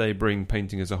another day bring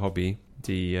Painting as a Hobby,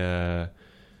 the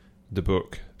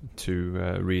book,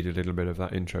 to read a little bit of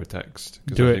that intro text,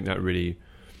 because I think that really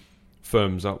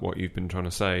firms up what you've been trying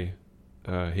to say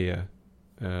here.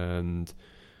 And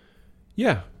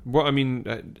yeah, what I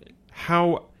mean,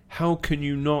 how can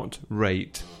you not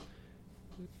rate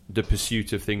the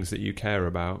pursuit of things that you care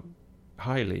about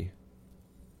highly?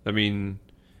 I mean,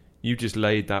 you just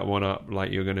laid that one up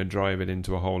like you're going to drive it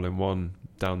into a hole-in-one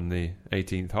down the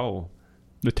 18th hole.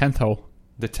 The 10th hole.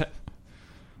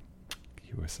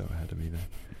 You were so ahead of me there.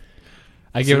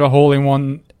 I give it a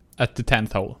hole-in-one at the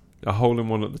 10th hole. A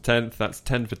hole-in-one at the 10th. That's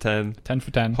 10 for 10. 10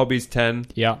 for 10. Hobby's 10.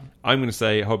 Yeah. I'm going to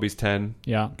say Hobby's 10.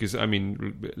 Yeah. Because, I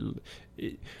mean,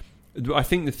 I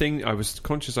think the thing, I was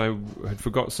conscious I had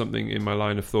forgot something in my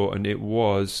line of thought, and it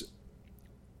was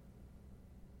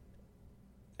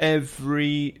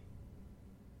every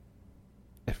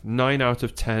 9 out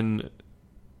of 10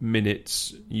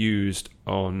 minutes used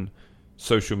on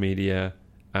social media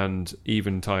and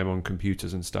even time on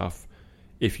computers and stuff,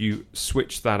 if you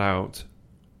switch that out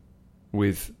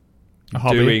with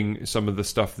doing some of the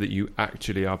stuff that you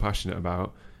actually are passionate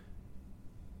about,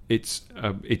 it's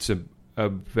a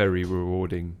very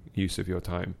rewarding use of your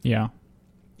time. Yeah.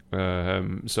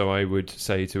 So I would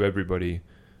say to everybody,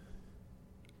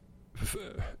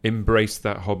 embrace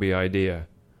that hobby idea.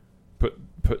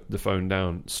 Put the phone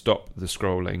down. Stop the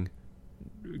scrolling.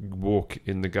 Walk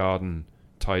in the garden.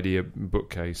 Tidy a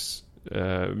bookcase.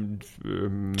 Jump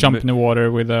in the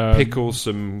water with a... Pickle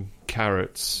some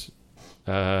carrots.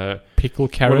 Pickle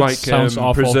carrots like, sounds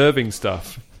awful. Preserving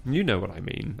stuff. You know what I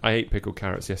mean. I ate pickled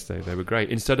carrots yesterday. They were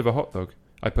great. Instead of a hot dog,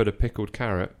 I put a pickled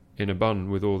carrot in a bun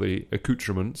with all the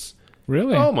accoutrements.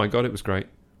 Really? Oh my God, it was great.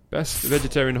 Best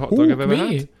vegetarian hot dog I've ever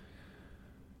had.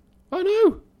 I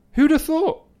know. Who'd have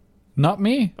thought? Not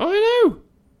me. I know.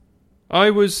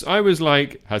 I was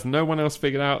like, has no one else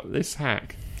figured out this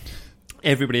hack?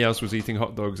 Everybody else was eating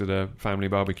hot dogs at a family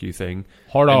barbecue thing.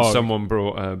 Hot dog. And someone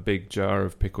brought a big jar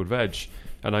of pickled veg.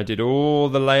 And I did all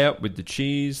the layup with the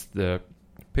cheese, the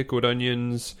pickled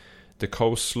onions, the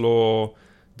coleslaw,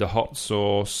 the hot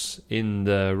sauce in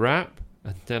the wrap.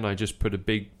 And then I just put a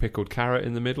big pickled carrot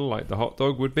in the middle like the hot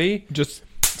dog would be. Just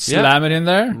slam it in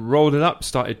there? Rolled it up,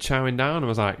 started chowing down, and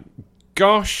was like,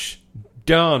 gosh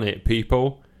darn it,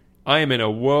 people. I am in a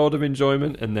world of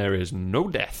enjoyment and there is no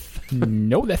death.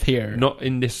 No death here. Not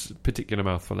in this particular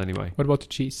mouthful, anyway. What about the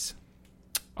cheese?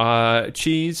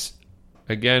 Cheese.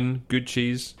 Again, good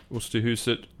cheese.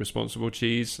 Oosterhuset, responsible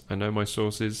cheese. I know my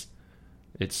sources.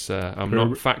 It's I'm not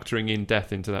factoring in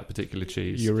death into that particular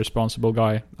cheese. You're a responsible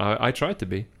guy. I tried to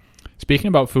be. Speaking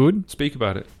about food. Speak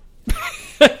about it.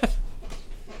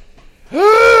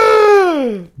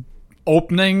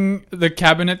 Opening the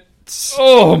cabinets.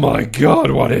 Oh my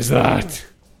God, what is that?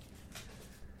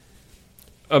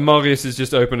 Marius has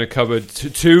just opened a cupboard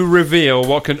to reveal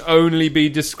what can only be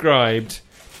described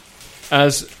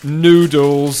as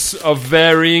noodles of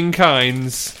varying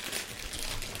kinds.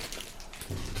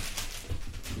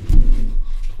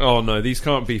 Oh no, these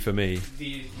can't be for me.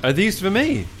 Are these for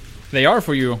me? They are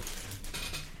for you.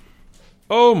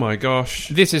 Oh my gosh.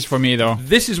 This is for me, though.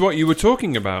 This is what you were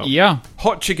talking about. Yeah.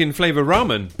 Hot chicken flavor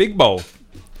ramen. Big bowl.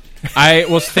 I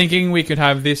was thinking we could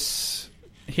have this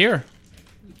here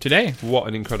today. What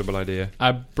an incredible idea.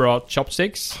 I brought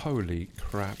chopsticks. Holy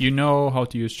crap. You know how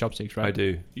to use chopsticks, right? I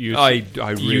do. I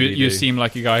really You do. seem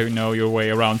like a guy who know your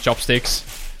way around chopsticks.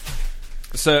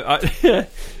 So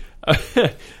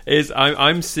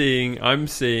I'm seeing a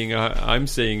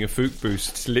Fook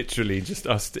boost. Literally, just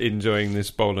us enjoying this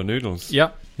bowl of noodles.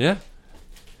 Yeah. Yeah.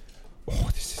 Oh,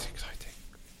 this is exciting.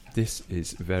 This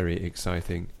is very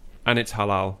exciting, and it's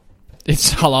halal.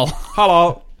 It's halal.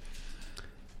 Halal.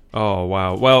 Oh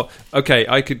wow. Well, okay.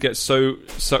 I could get so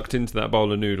sucked into that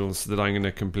bowl of noodles that I'm going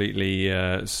to completely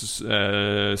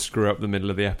screw up the middle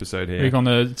of the episode here. We're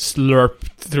gonna slurp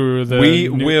through the. We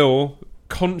will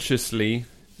consciously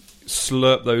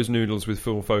slurp those noodles with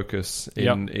full focus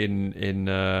in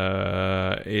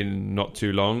not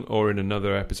too long, or in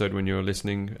another episode when you're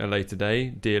listening a later day,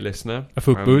 dear listener. A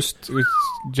Fook boost.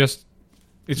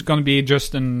 It's gonna be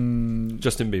Justin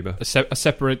Bieber. a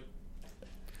separate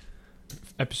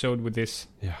episode with this.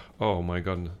 Yeah. Oh my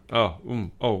god. Oh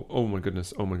my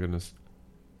goodness. Oh my goodness.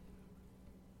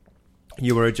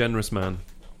 You are a generous man.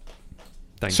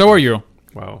 Thank you. So are you.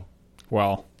 Wow.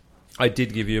 Well. I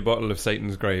did give you a bottle of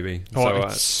Satan's gravy. Oh,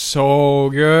 it's so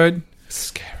good.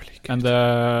 Scarily good. And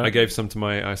I gave some to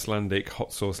my Icelandic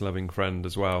hot sauce loving friend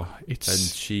as well. And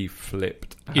it's she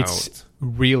flipped it's out.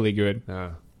 really good.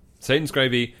 Yeah. Satan's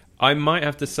gravy, I might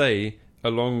have to say,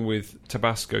 along with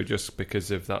Tabasco, just because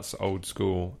of that's old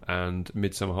school, and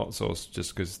Midsummer hot sauce,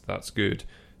 just because that's good.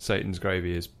 Satan's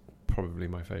gravy is probably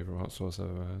my favourite hot sauce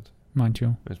I've ever had. Mind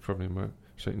you. It's probably my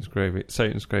Satan's gravy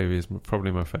is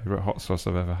probably my favourite hot sauce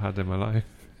I've ever had in my life.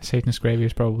 Satan's gravy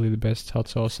is probably the best hot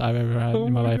sauce I've ever had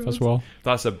in my life as well.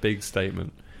 That's a big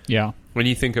statement. Yeah. When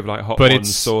you think of like Hot But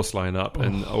One's sauce lineup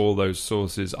and all those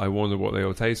sauces, I wonder what they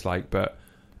all taste like. But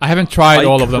I haven't tried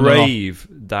all of them. I crave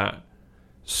that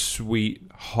sweet,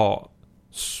 hot,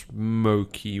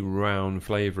 smoky, round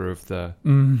flavour of the...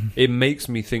 It makes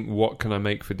me think, what can I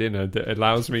make for dinner that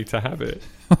allows me to have it?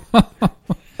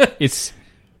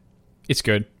 It's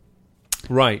good.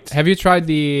 Right. Have you tried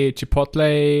the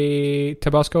Chipotle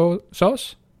Tabasco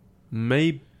sauce?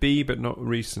 Maybe, but not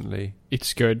recently.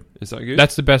 It's good. Is that good?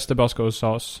 That's the best Tabasco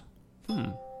sauce.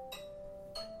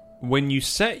 When you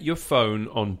set your phone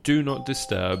on Do Not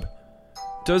Disturb,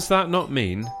 does that not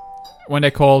mean... When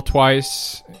they call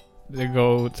twice, they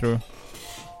go through.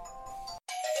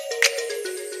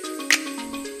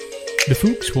 The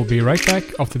Fooks will be right back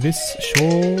after this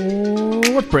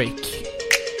short break.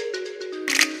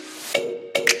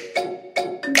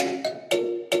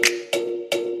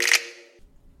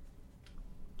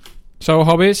 So,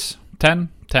 hobbies? 10?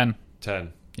 10.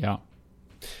 10. Yeah.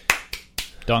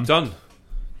 Done.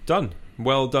 Done.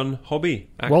 Well done, hobby.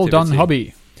 Activity. Well done,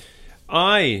 hobby.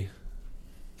 I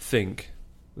think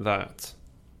that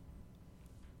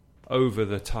over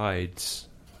the tides,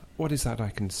 what is that I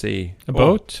can see? A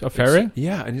boat? A ferry?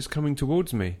 Yeah, and it's coming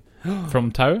towards me.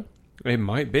 From Tau? It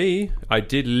might be. I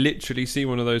did literally see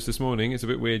one of those this morning. It's a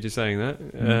bit weird you saying that.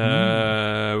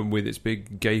 With its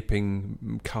big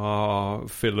gaping car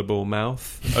fillable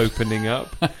mouth opening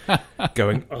up,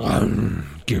 going,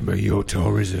 give me your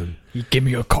tourism. Give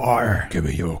me your car. Give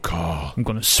me your car. I'm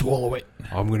gonna swallow it.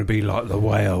 I'm going to be like the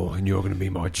whale and you're going to be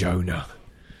my Jonah.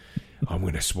 I'm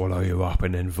going to swallow you up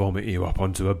and then vomit you up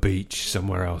onto a beach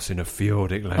somewhere else in a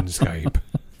fjordic landscape.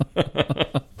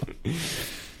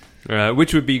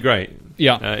 Which would be great.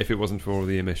 Yeah. If it wasn't for all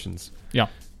the emissions. Yeah.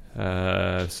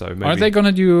 So maybe... Are they going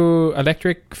to do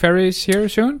electric ferries here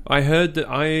soon? I heard that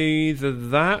either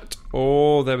that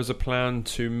or there was a plan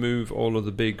to move all of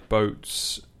the big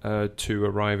boats to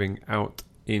arriving out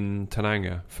in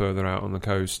Tananga, further out on the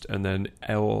coast, and then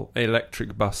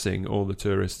electric busing all the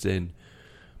tourists in.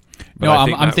 But no,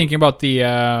 I'm thinking about the...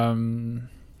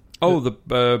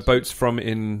 the boats from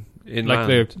inland. Like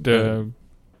the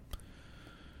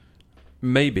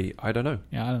maybe, I don't know.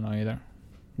 Yeah, I don't know either.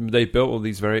 They built all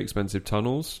these very expensive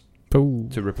tunnels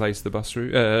to replace the bus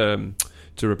route,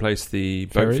 to replace the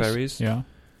boat ferries. Yeah.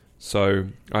 So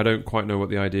I don't quite know what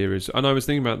the idea is. And I was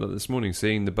thinking about that this morning,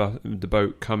 seeing the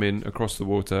boat come in across the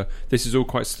water. This is all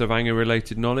quite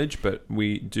Stavanger-related knowledge, but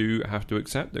we do have to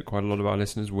accept that quite a lot of our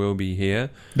listeners will be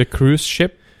here. The cruise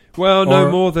ship? Well,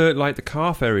 no, more the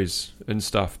car ferries and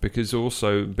stuff, because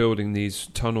also building these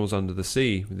tunnels under the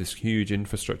sea with this huge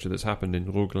infrastructure that's happened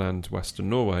in Rogaland,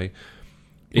 Western Norway,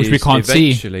 which we can't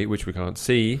see. Which we can't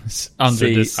see.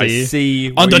 Under the sea. I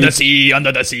see. Under the sea.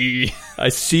 Under the sea. I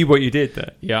see what you did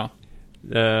there. Yeah.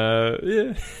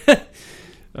 Yeah.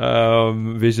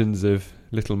 Visions of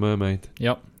Little Mermaid.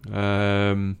 Yep.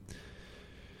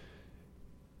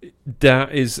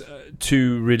 That is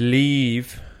to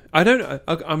relieve.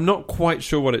 I'm not quite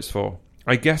sure what it's for.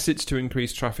 I guess it's to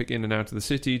increase traffic in and out of the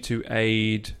city, to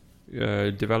aid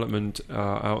development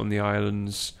out on the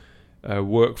islands,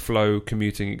 workflow,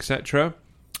 commuting, etc.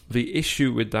 The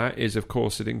issue with that is, of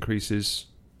course, it increases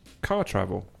car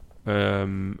travel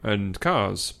and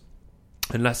cars,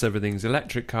 unless everything's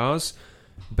electric cars,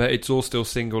 but it's all still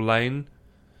single lane.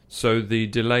 So the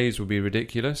delays will be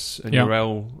ridiculous, and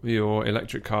your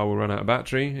electric car will run out of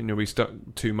battery, and you'll be stuck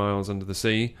 2 miles under the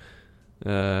sea.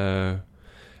 I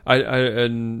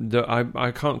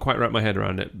can't quite wrap my head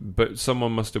around it, but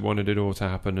someone must have wanted it all to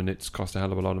happen, and it's cost a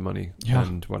hell of a lot of money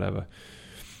and whatever.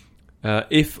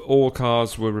 If all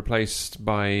cars were replaced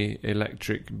by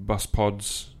electric bus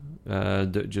pods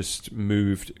that just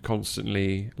moved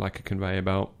constantly like a conveyor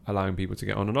belt, allowing people to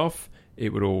get on and off,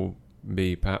 it would all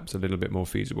be perhaps a little bit more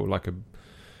feasible, like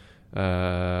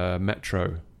a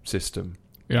metro system.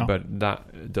 Yeah. But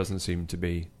that doesn't seem to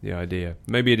be the idea.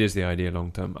 Maybe it is the idea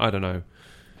long term. I don't know.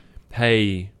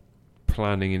 Hey,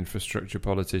 planning infrastructure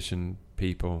politician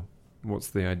people, what's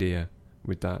the idea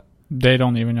with that? They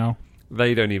don't even know.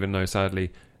 They don't even know,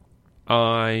 sadly.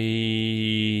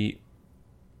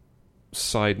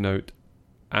 Side note,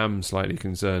 am slightly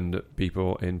concerned that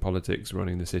people in politics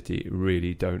running the city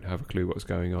really don't have a clue what's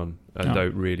going on and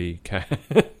don't really care.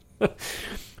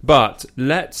 But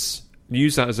let's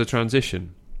use that as a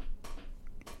transition,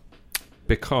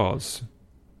 because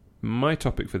my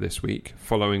topic for this week,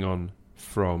 following on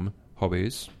from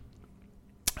hobbies,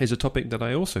 is a topic that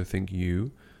I also think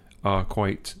you are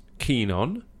quite keen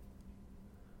on.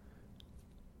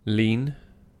 Keen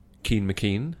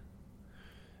McKeen.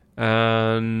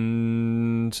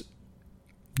 And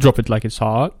Drop it like it's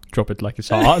hot. Drop it like it's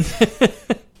hot.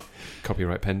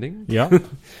 Copyright pending. Yeah.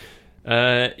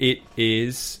 It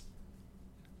is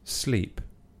sleep.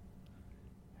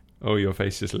 Oh, your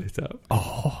face just lit up.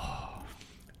 Oh.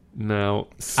 Now,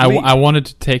 sleep. I wanted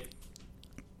to take...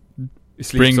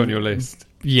 Sleep's on your list.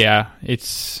 Yeah,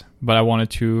 but I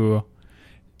wanted to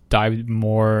dive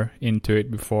more into it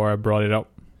before I brought it up.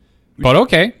 But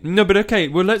okay. No, but okay.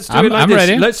 Well, let's do it like I'm this.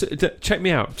 ready. Let's check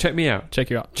me out. Check me out. Check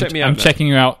you out. Check me out. I'm checking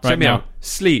you out right now. Out.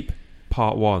 Sleep,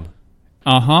 part 1.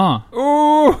 Uh-huh.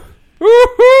 Ooh.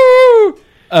 Woohoo!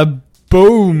 A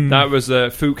boom. That was a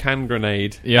Fook hand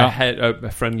grenade. Yeah.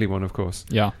 A friendly one, of course.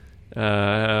 Yeah.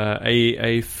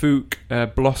 A Fook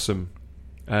blossom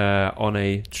on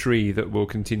a tree that will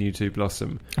continue to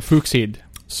blossom. A Fook seed.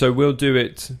 So we'll do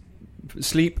it.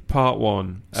 Sleep, part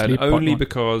 1. And only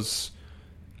because...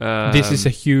 this is a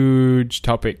huge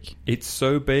topic. It's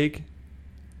so big,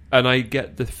 and I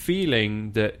get the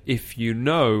feeling that if you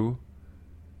know,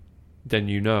 then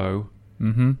you know,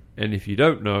 mm-hmm. and if you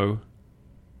don't know,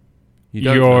 you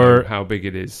don't know how big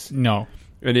it is. No,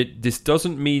 and this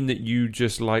doesn't mean that you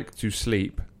just like to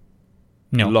sleep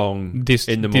long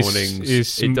in the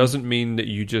mornings. It doesn't mean that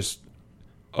you just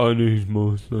I need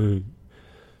more sleep.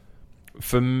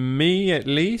 For me, at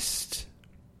least.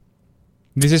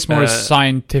 This is more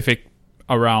scientific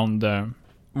around.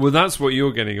 Well, that's what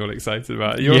you're getting all excited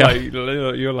about.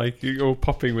 You're all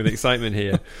popping with excitement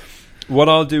here. What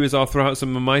I'll do is I'll throw out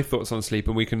some of my thoughts on sleep,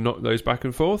 and we can knock those back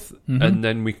and forth, mm-hmm. and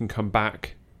then we can come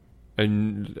back,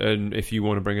 and if you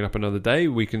want to bring it up another day,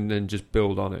 we can then just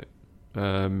build on it.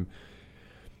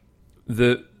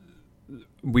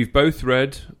 We've both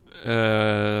read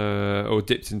or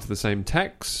dipped into the same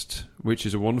text, which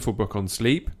is a wonderful book on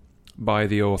sleep by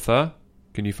the author.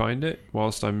 Can you find it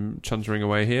whilst I'm chuntering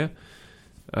away here?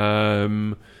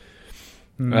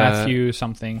 Matthew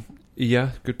something.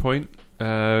 Yeah, good point.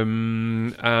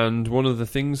 And one of the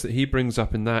things that he brings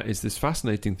up in that is this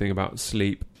fascinating thing about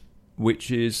sleep,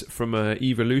 which is from an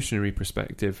evolutionary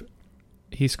perspective.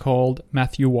 He's called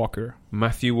Matthew Walker.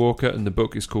 Matthew Walker, and the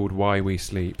book is called Why We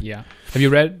Sleep. Yeah. Have you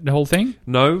read the whole thing?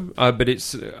 No, but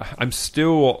I'm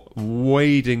still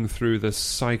wading through the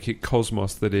psychic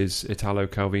cosmos that is Italo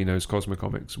Calvino's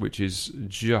Cosmocomics, which is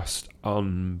just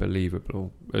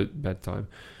unbelievable at bedtime.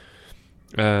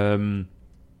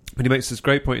 But he makes this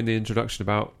great point in the introduction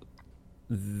about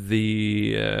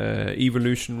the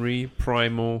evolutionary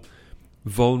primal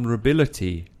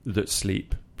vulnerability that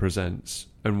sleep presents,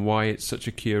 and why it's such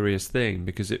a curious thing,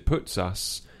 because it puts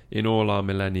us in all our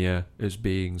millennia as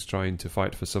beings trying to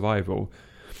fight for survival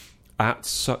at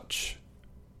such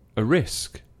a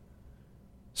risk.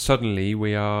 Suddenly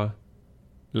we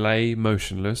lay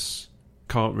motionless,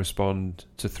 can't respond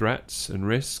to threats and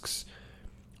risks.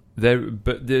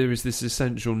 But there is this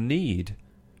essential need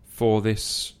for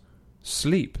this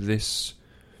sleep, this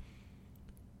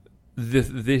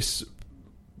this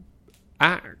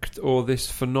act or this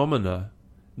phenomena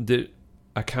that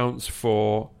accounts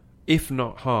for, if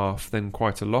not half, then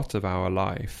quite a lot of our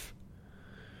life.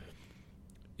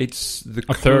 It's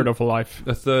a third of a life.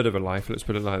 A third of a life, let's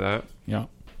put it like that. Yeah.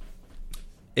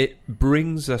 It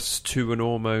brings us to an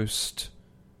almost...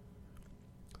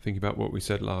 Think about what we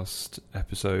said last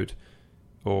episode,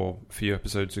 or a few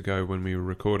episodes ago when we were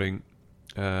recording.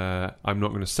 I'm not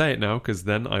going to say it now, because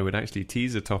then I would actually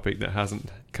tease a topic that hasn't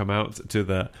come out to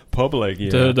the public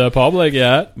yet. To the public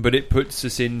yet. But it puts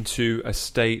us into a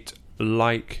state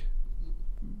like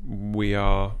we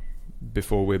are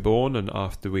before we're born, and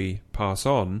after we pass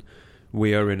on,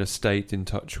 we are in a state in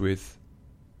touch with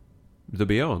the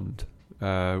beyond.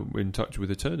 In touch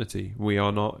with eternity. We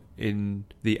are not in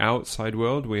the outside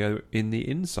world, we are in the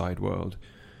inside world.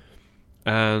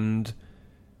 And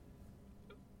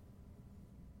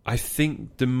I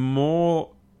think the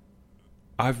more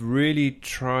I've really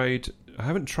tried,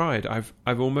 I've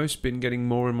almost been getting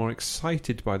more and more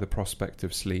excited by the prospect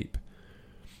of sleep.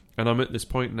 And I'm at this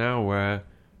point now where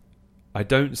I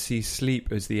don't see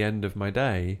sleep as the end of my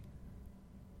day.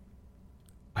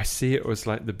 I see it as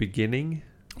like the beginning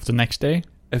of the next day,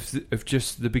 of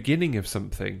just the beginning of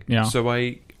something. Yeah. So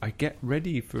I get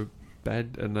ready for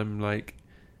bed, and I'm like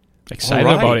excited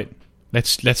about it.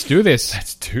 Let's do this.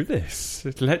 Let's do this.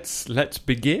 Let's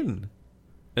begin.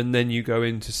 And then you go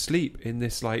into sleep in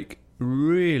this like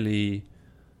really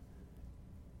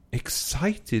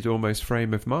excited almost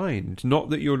frame of mind. Not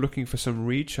that you're looking for some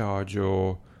recharge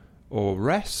or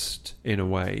rest in a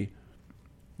way,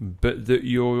 but that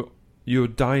you're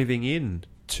diving in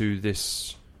to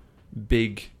this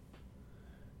big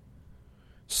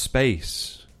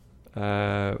space,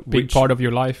 big part of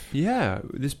your life. Yeah,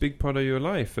 this big part of your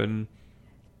life, and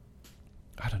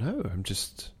I don't know. I'm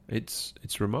just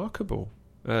it's remarkable.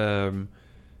 I've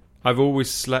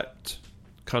always slept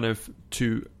kind of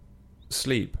to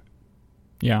sleep.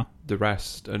 Yeah, the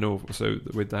rest, and also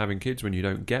with having kids, when you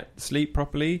don't get sleep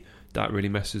properly, that really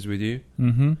messes with you.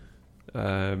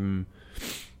 Mm-hmm.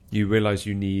 You realize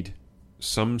you need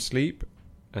some sleep,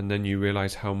 and then you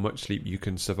realize how much sleep you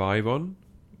can survive on.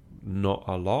 Not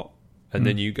a lot. And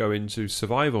then you go into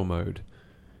survival mode.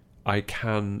 I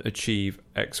can achieve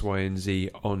X, Y, and Z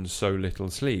on so little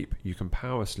sleep. You can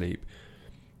power sleep.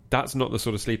 That's not the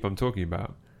sort of sleep I'm talking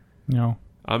about. No.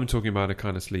 I'm talking about a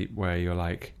kind of sleep where you're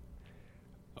like,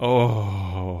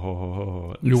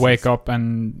 oh... You wake up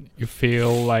and you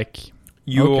feel like...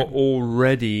 You're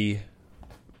already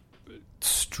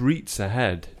streets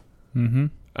ahead. Mm-hmm.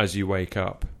 As you wake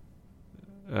up.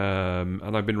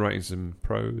 And I've been writing some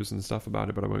prose and stuff about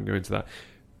it, but I won't go into that.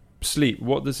 Sleep,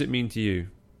 what does it mean to you?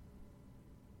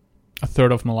 A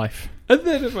third of my life. A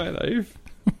third of my life?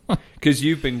 Because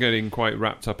you've been getting quite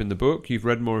wrapped up in the book. You've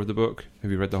read more of the book.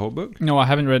 Have you read the whole book? No, I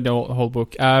haven't read the whole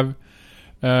book. I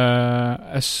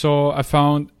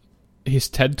found his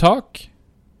TED Talk.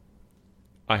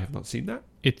 I have not seen that.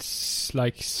 It's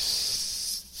like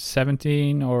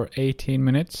 17 or 18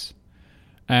 minutes.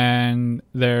 And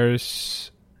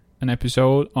there's an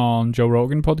episode on Joe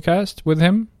Rogan podcast with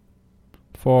him.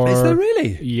 Is there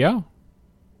really? Yeah.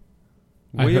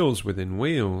 Wheels within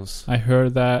wheels. I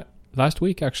heard that last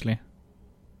week, actually.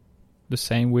 The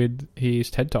same with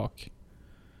his TED Talk.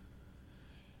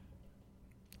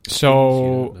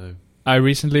 So I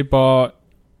recently bought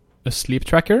a sleep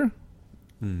tracker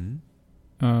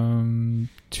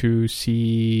to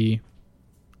see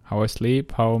how I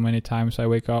sleep, how many times I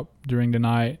wake up during the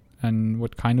night, and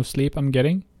what kind of sleep I'm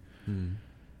getting.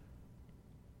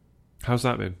 How's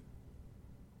that been?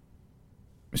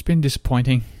 It's been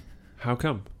disappointing. How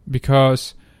come?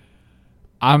 Because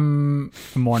I'm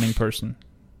a morning person,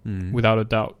 without a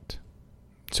doubt.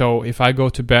 So if I go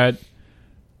to bed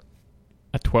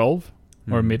at 12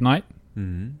 or midnight,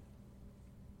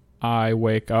 I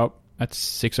wake up at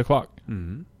 6 o'clock.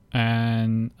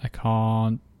 And I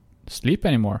can't sleep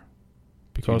anymore.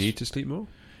 Because you need to sleep more?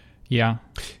 Yeah.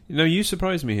 You know, you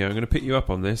surprised me here. I'm going to pick you up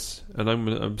on this,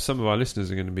 and some of our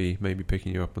listeners are going to be maybe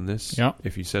picking you up on this. Yeah.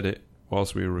 If you said it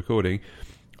whilst we were recording.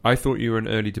 I thought you were an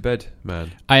early to bed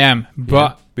man. I am,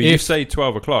 but But you say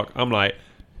 12 o'clock. I'm like,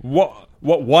 what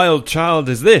wild child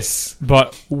is this?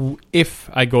 But if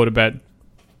I go to bed,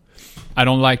 I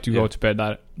don't like to go to bed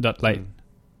that late.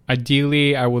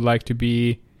 Ideally, I would like to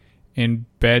be in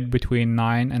bed between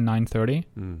 9 and 9:30.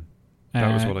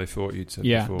 That was what I thought you'd said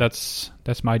before. Yeah,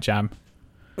 that's my jam.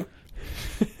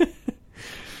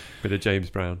 Bit of James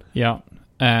Brown. Yeah,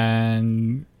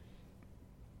 and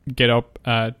get up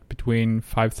at between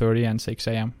 5:30 and 6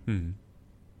 a.m.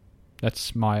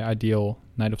 That's my ideal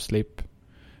night of sleep.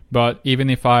 But even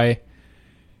if I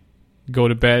go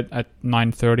to bed at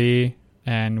 9:30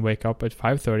 and wake up at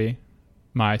 5:30.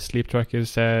 My sleep tracker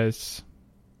says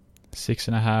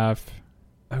 6.5.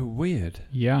 Oh, weird.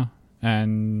 Yeah,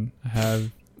 and I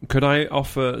have. Could I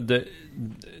offer the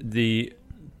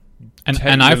And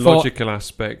I thought, technological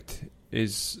aspect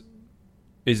is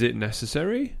it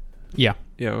necessary? yeah,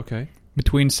 Yeah, okay.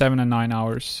 between 7 and 9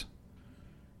 hours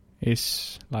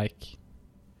is like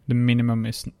the minimum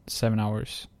is 7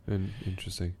 hours.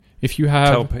 Interesting. If you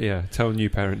have, Tell new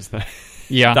parents that.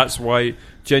 yeah, That's why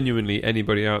genuinely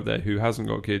anybody out there who hasn't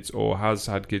got kids or has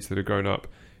had kids that have grown up,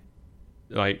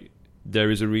 like,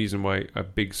 there is a reason why a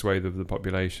big swathe of the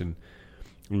population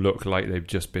look like they've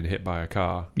just been hit by a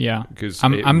car, yeah, because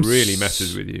I'm it really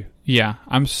messes with you. yeah.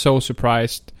 I'm so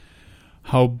surprised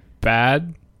how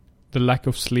bad the lack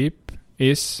of sleep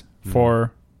is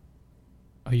for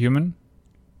a human.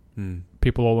 Mm.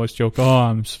 People always joke, "Oh,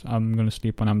 I'm gonna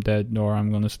sleep when I'm dead, or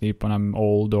I'm gonna sleep when I'm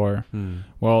old," or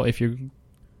well, if you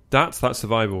That's that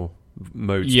survival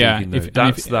mode. Yeah, speaking, though.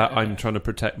 That's that I'm trying to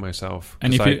protect myself.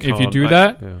 and 'cause if you can't- do I-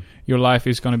 that, yeah. your life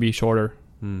is gonna be shorter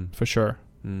Mm. for sure.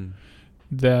 Mm.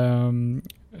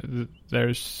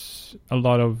 There's a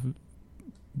lot of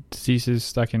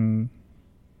diseases that can,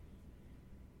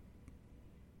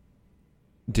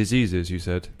 Diseases, you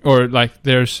said. or like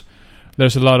there's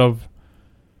a lot of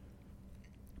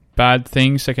bad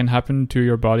things that can happen to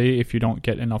your body if you don't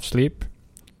get enough sleep.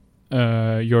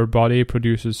 Your body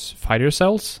produces fighter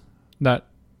cells that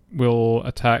will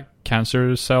attack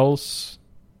cancer cells,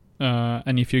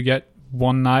 and if you get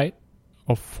 1 night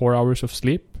of 4 hours of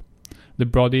sleep, the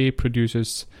body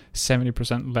produces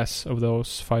 70% less of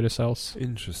those fighter cells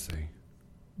Interesting.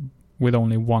 with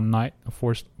only 1 night of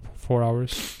 4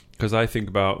 hours. Because I think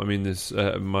about, I mean, this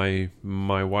my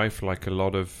wife, like a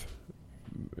lot of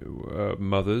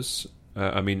mothers.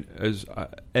 I mean, as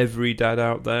every dad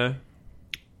out there,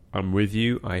 I'm with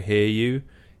you. I hear you.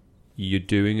 You're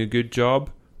doing a good job,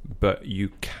 but you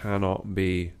cannot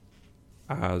be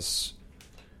as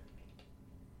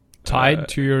Tied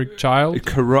to your child?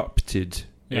 corrupted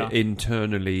Yeah.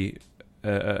 internally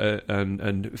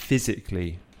and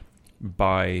physically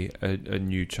by a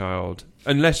new child,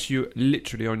 unless you're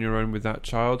literally on your own with that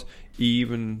child.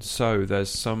 Even so, there's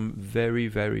some very,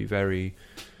 very, very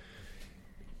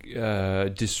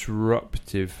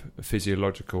disruptive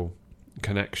physiological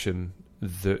connection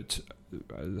that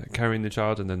carrying the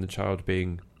child and then the child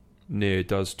being near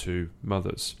does to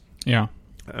mothers. Yeah.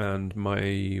 And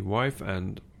my wife,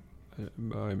 and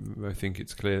I think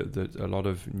it's clear that a lot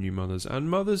of new mothers and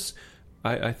mothers,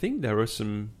 I think there are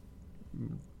some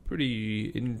pretty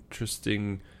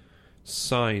interesting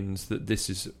signs that this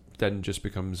is then just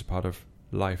becomes a part of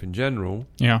life in general.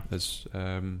 Yeah. As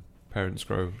parents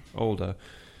grow older,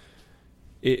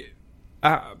 it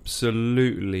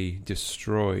absolutely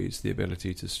destroys the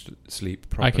ability to sleep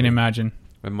properly. I can imagine.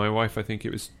 And my wife, I think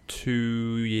it was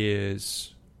 2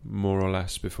 years more or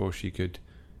less before she could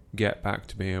get back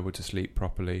to being able to sleep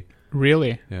properly.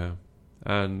 Really? Yeah.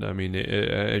 And I mean,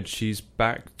 and she's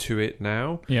back to it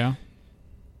now, Yeah.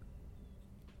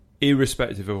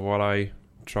 irrespective of what I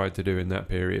tried to do in that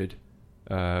period.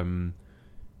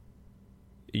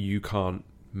 You can't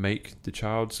make the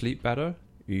child sleep better.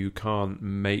 You can't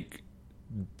make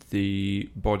the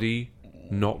body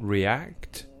not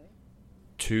react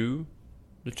to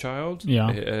the child.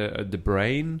 Yeah. The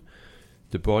brain,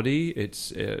 the body.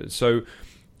 It's so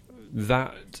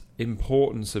that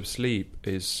importance of sleep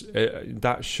is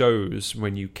that shows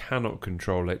when you cannot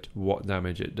control it what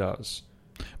damage it does.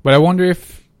 But I wonder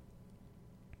if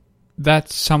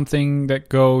that's something that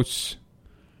goes...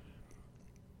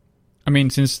 I mean,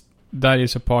 since that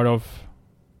is a part of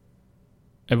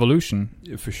evolution,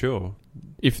 For sure.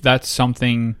 if that's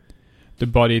something the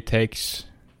body takes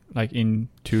like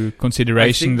into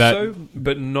consideration, I think that so,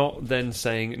 but not then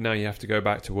saying now you have to go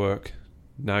back to work.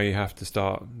 Now you have to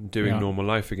start doing Yeah. normal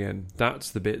life again. That's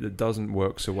the bit that doesn't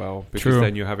work so well, because True.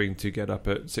 then you're having to get up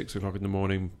at 6 o'clock in the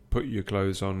morning, put your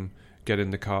clothes on, get in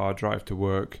the car, drive to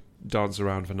work, dance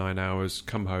around for 9 hours,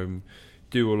 come home,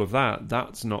 do all of that.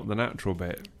 That's not the natural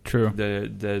bit. true.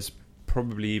 There's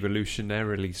probably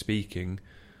evolutionarily speaking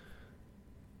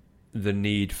the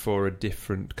need for a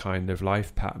different kind of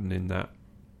life pattern in that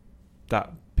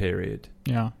period.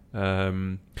 Yeah.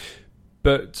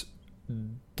 But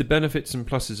the benefits and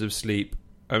pluses of sleep,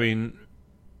 I mean,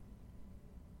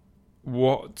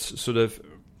 what sort of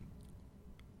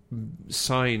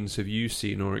signs have you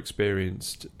seen or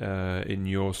experienced in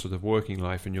your sort of working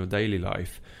life and your daily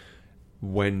life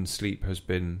when sleep has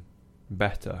been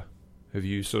better? Have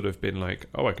you sort of been like,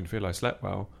 oh, I can feel I slept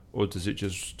well, or does it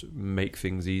just make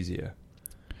things easier?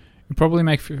 It probably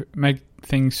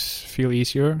things feel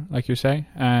easier, like you say,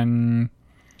 and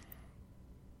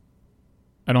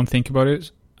I don't think about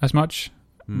it as much.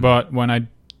 But when I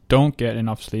don't get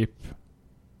enough sleep,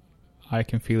 I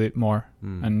can feel it more,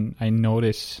 and I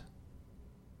notice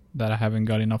that I haven't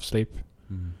got enough sleep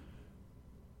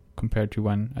compared to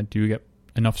when I do get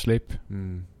enough sleep.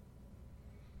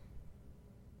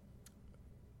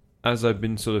 As I've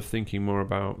been sort of thinking more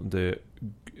about the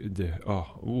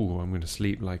I'm going to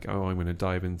sleep, like, I'm going to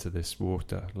dive into this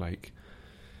water, like,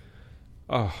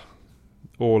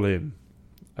 all in.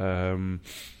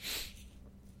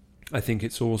 I think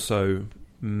it's also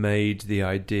made the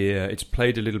idea, it's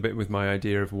played a little bit with my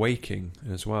idea of waking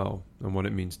as well, and what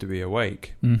it means to be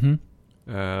awake.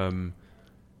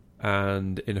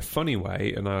 And in a funny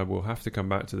way, and I will have to come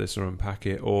back to this or unpack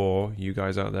it, or you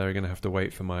guys out there are going to have to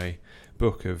wait for my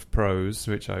book of prose,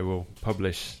 which I will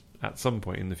publish at some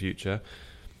point in the future,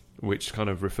 which kind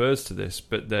of refers to this.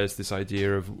 But there's this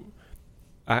idea of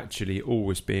actually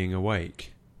always being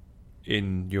awake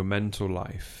in your mental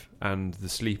life, and the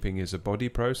sleeping is a body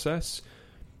process,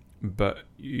 but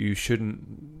you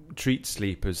shouldn't treat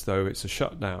sleep as though it's a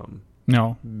shutdown.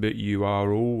 No. But you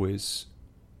are always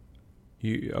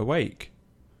awake.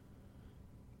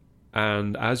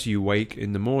 And as you wake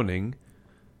in the morning,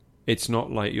 it's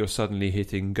not like you're suddenly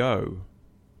hitting go.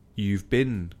 You've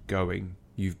been going.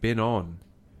 You've been on.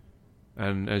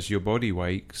 And as your body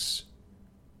wakes,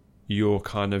 you're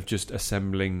kind of just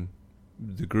assembling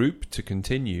the group to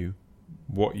continue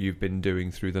what you've been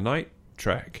doing through the night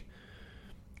trek.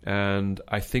 And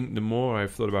I think the more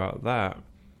I've thought about that,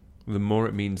 the more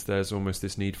it means there's almost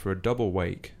this need for a double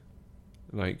wake.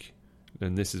 Like,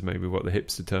 and this is maybe what the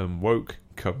hipster term woke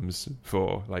comes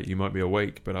for. Like, you might be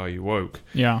awake, but are you woke?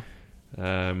 Yeah.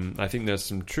 I think there's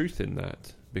some truth in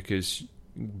that, because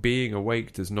being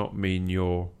awake does not mean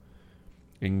you're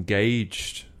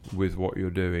engaged with what you're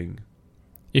doing.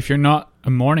 If you're not a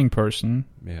morning person,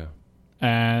 Yeah.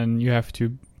 and you have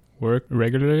to work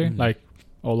regularly, like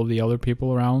all of the other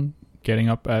people around, getting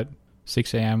up at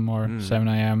 6 a.m. or 7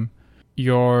 a.m.,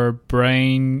 your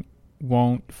brain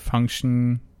won't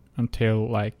function until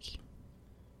like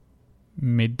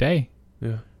midday.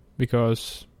 Yeah.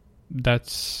 Because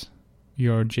that's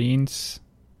your genes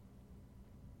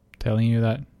telling you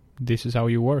that this is how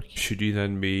you work. Should you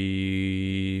then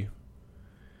be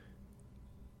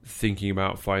thinking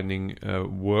about finding a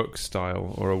work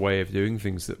style or a way of doing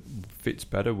things that fits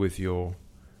better with your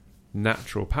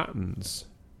natural patterns?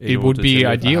 It would be to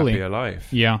live ideally a happier life.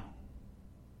 Yeah,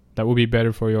 that would be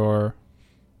better for your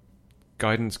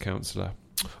guidance counsellor.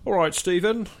 All right,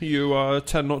 Stephen, you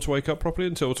tend not to wake up properly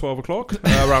until 12 o'clock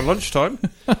around lunchtime,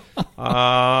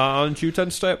 and you tend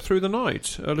to stay up through the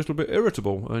night, a little bit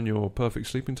irritable, and your perfect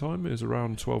sleeping time is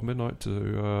around 12 midnight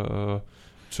to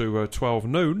 12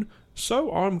 noon.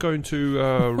 So I'm going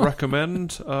to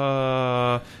recommend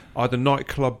either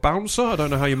Nightclub Bouncer. I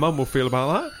don't know how your mum will feel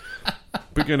about that.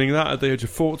 Beginning that at the age of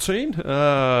 14.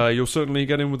 You'll certainly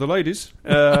get in with the ladies,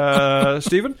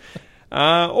 Stephen.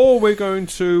 Or we're going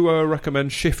to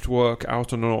recommend shift work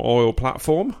out on an oil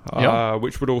platform,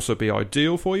 which would also be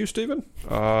ideal for you, Stephen.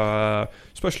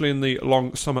 Especially in the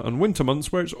long summer and winter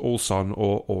months where it's all sun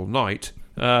or all night.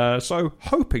 So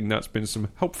hoping that's been some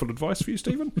helpful advice for you,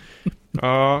 Stephen.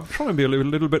 Try and be a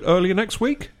little bit earlier next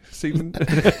week, Stephen.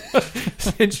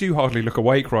 Since you hardly look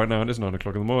awake right now and it's 9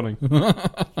 o'clock in the morning.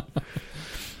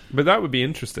 But that would be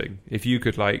interesting if you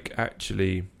could like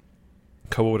actually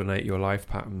coordinate your life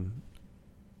pattern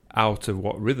out of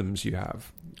what rhythms you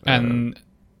have. And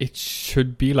it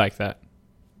should be like that.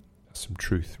 That's some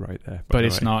truth right there. But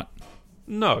it's not.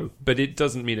 No, but it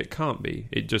doesn't mean it can't be.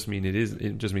 It just means it isn't.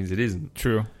 It just means it isn't.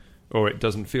 True. Or it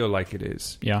doesn't feel like it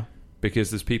is. Yeah.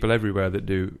 Because there's people everywhere that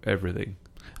do everything.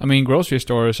 I mean, grocery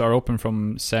stores are open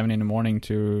from 7 in the morning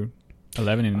to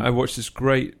 11 in the morning. I watched this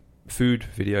great food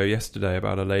video yesterday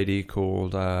about a lady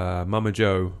called Mama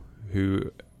Joe,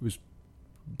 who was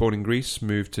born in Greece,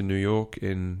 moved to New York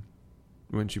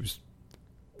when she was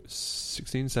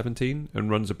 16, 17, and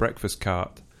runs a breakfast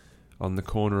cart on the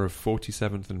corner of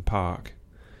 47th and Park.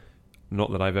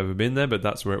 Not that I've ever been there, but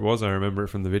that's where it was. I remember it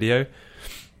from the video.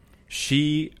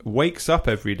 She wakes up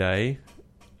every day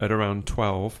at around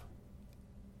 12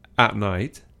 at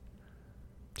night.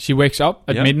 She wakes up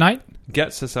at midnight?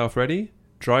 Gets herself ready,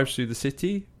 drives through the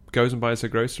city, goes and buys her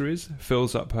groceries,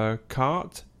 fills up her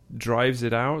cart, drives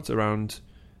it out around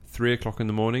 3 o'clock in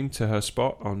the morning to her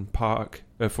spot on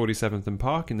 47th and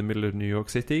Park in the middle of New York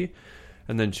City,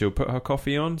 and then she'll put her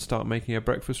coffee on, start making her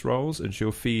breakfast rolls, and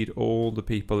she'll feed all the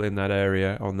people in that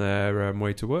area on their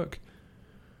way to work.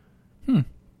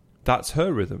 That's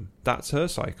her rhythm. That's her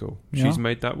cycle. Yeah. She's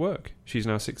made that work. She's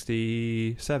now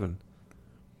 67. Does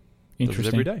it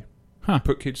Interesting. every day. Huh.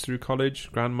 Put kids through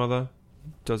college. Grandmother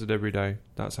does it every day.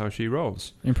 That's how she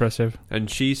rolls. Impressive. And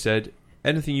she said,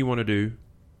 anything you want to do,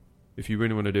 if you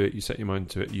really want to do it, you set your mind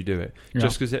to it, you do it. Yeah.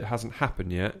 Just because it hasn't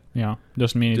happened yet, Yeah.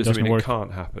 Doesn't mean it doesn't doesn't mean work. it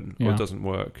can't happen Yeah. or doesn't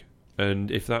work. And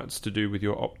if that's to do with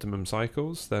your optimum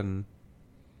cycles, then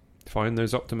find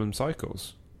those optimum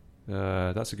cycles.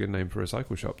 That's a good name for a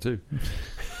cycle shop too.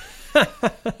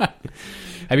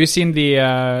 Have you seen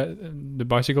the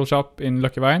bicycle shop in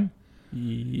Løkkeveien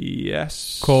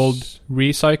Yes. called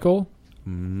Recycle?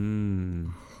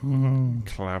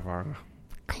 Clever.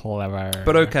 Clever.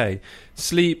 But okay,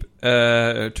 sleep,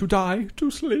 to die,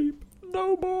 to sleep,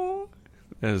 no more.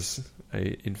 As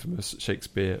a infamous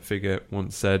Shakespeare figure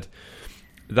once said,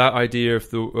 that idea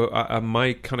of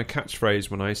my kind of catchphrase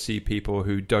when I see people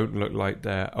who don't look like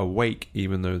they're awake,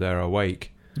 even though they're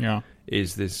awake, Yeah.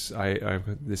 is this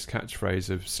this catchphrase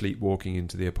of sleepwalking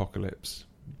into the apocalypse,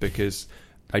 because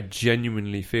I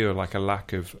genuinely feel like a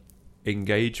lack of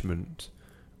engagement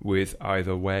with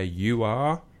either where you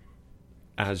are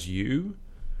as you.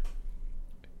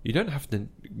 You don't have to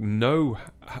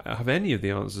have any of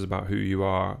the answers about who you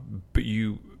are, but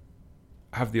you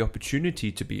have the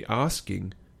opportunity to be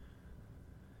asking.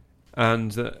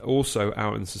 And also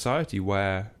out in society,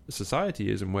 where society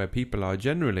is and where people are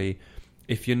generally,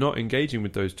 if you're not engaging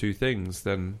with those two things,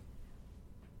 then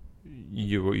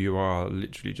you are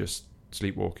literally just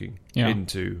sleepwalking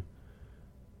into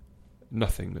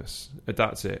nothingness.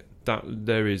 That's it. That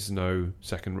there is no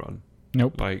second run.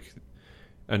 Nope.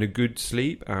 And a good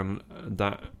sleep and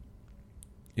that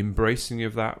embracing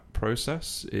of that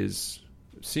process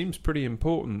seems pretty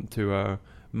important to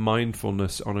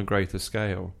mindfulness on a greater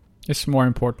scale. It's more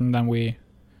important than we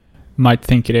might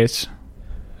think it is.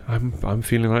 I'm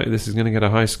feeling like this is going to get a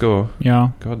high score. Yeah.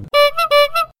 God.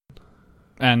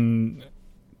 And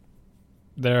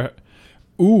there...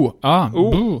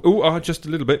 Just a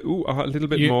little bit. A little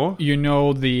bit more. You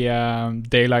know the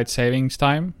daylight savings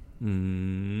time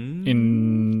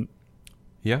in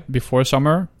before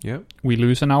summer, we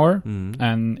lose an hour,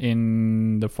 and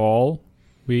in the fall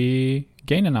we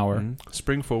gain an hour.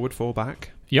 Spring forward, fall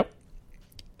back. Yep.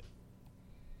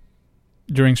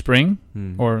 During spring,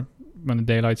 or when the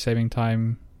daylight saving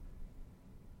time,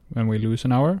 when we lose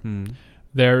an hour,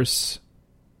 there's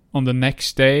on the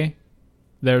next day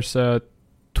there's a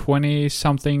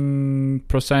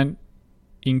 20-something%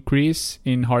 increase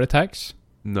in heart attacks.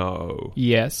 No.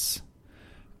 Yes.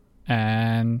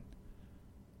 And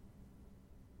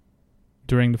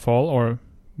during the fall, or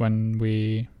when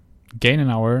we gain an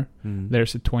hour,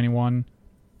 there's a 21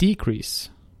 decrease.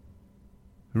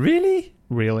 Really?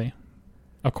 Really.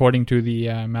 According to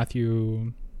the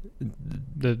Matthew...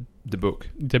 The book.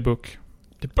 The book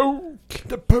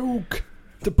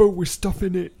with stuff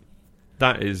in it.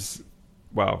 That is...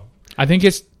 Well... I think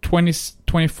it's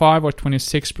 25 or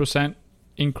 26%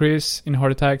 increase in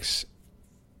heart attacks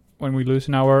when we lose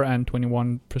an hour, and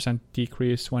 21%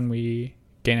 decrease when we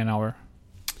gain an hour.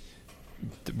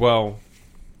 Well,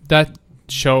 that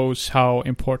shows how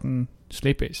important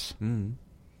sleep is.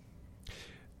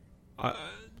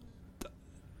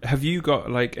 Have you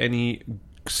got any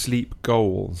sleep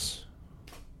goals,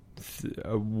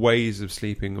 ways of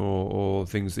sleeping, or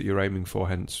things that you're aiming for?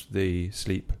 Hence the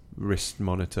sleep wrist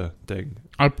monitor thing.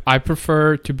 I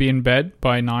prefer to be in bed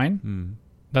by 9.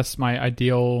 That's my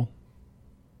ideal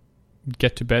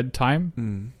get to bed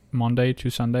time. Monday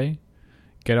to Sunday,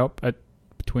 get up at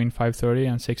between 5:30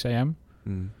 and 6 a.m.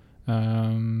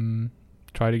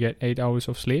 Try to get 8 hours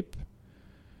of sleep.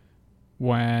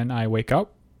 When I wake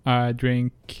up, I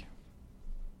drink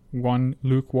 1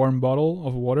 lukewarm bottle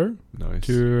of water. Nice.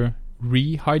 To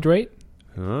rehydrate,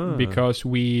 because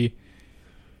we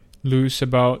lose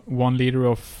about 1 liter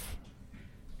of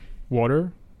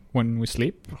water when we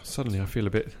sleep. Suddenly I feel a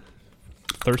bit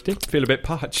thirsty. Feel a bit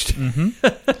parched.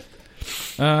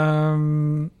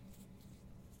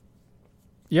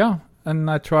 Yeah,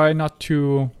 and I try not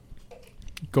to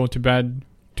go to bed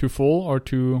too full or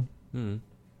too...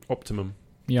 Optimum.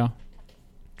 Yeah.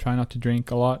 Try not to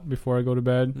drink a lot before I go to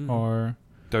bed, or...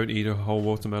 Don't eat a whole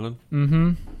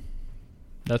watermelon.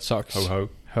 That sucks. Ho ho.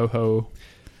 Ho ho.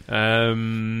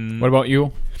 What about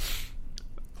you?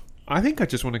 I think I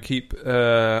just want to keep...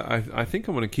 I think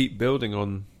I want to keep building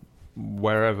on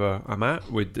wherever I'm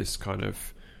at with this kind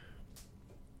of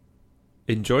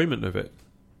enjoyment of it.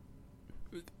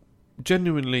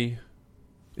 Genuinely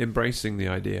embracing the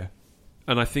idea.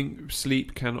 And I think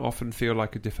sleep can often feel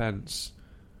like a defense.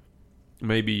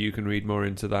 Maybe you can read more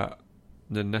into that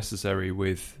than necessary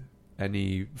with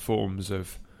any forms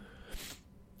of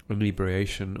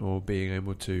inebriation or being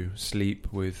able to sleep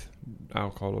with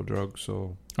alcohol or drugs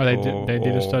or They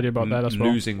did a study about that as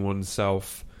well. Losing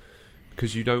oneself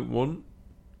because you don't want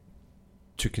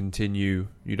to continue.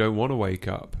 You don't want to wake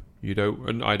up. You don't,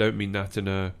 and I don't mean that in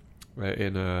a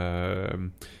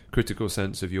critical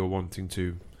sense of you're wanting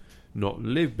to not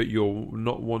live, but you're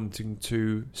not wanting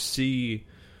to see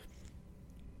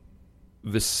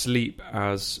the sleep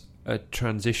as a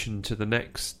transition to the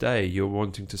next day. You're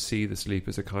wanting to see the sleep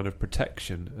as a kind of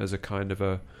protection, as a kind of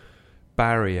a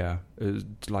barrier, as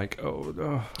like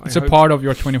it's a part of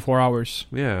your 24 hours.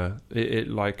 Yeah,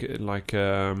 it'll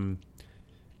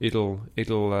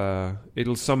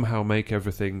somehow make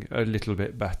everything a little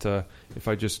bit better if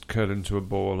I just curl into a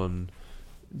ball and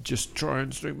just try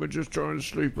and sleep,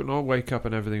 and I'll wake up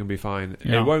and everything will be fine.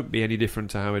 Yeah. It won't be any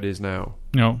different to how it is now.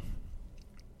 No.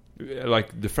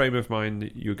 Like, the frame of mind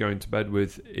that you're going to bed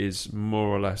with is more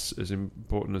or less as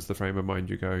important as the frame of mind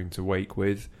you're going to wake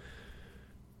with.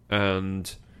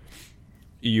 And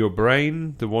your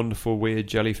brain, the wonderful weird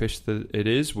jellyfish that it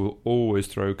is, will always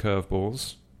throw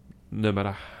curveballs. No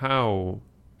matter how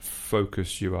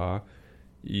focused you are,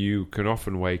 you can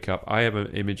often wake up. I have an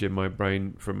image in my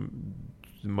brain from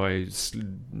my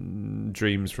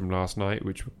dreams from last night,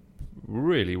 which were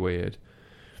really weird.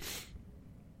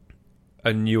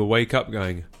 And you'll wake up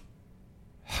going,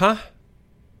 huh?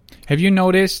 Have you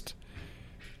noticed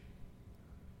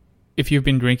if you've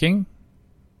been drinking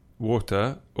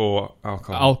Water or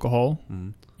alcohol? alcohol,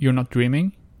 you're not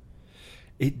dreaming?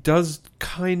 It does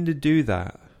kind of do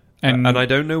that. And I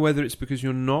don't know whether it's because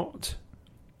you're not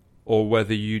or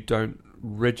whether you don't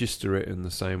register it in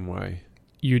the same way.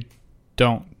 you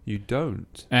don't. You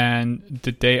don't. And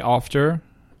the day after,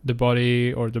 the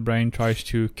body or the brain tries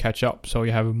to catch up, so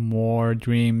you have more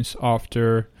dreams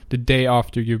after the day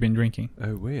after you've been drinking.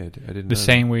 Oh, weird. I didn't know The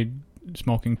same with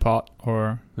smoking pot,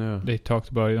 or Yeah. they talked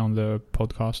about it on the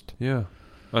podcast. Yeah.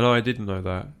 I know, I didn't know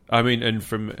that. I mean, and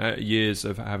from years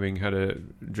of having had a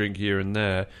drink here and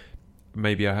there,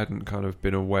 maybe I hadn't kind of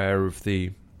been aware of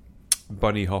the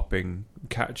bunny hopping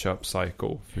catch-up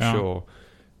cycle, for Yeah. sure.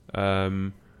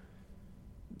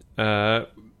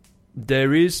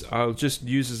 There is, I'll just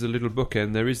use as a little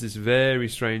bookend, there is this very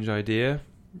strange idea.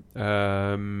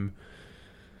 I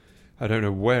don't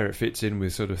know where it fits in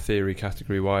with sort of theory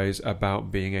category-wise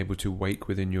about being able to wake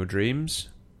within your dreams.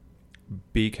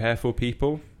 Be careful,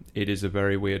 people. It is a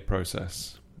very weird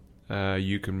process.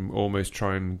 You can almost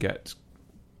try and get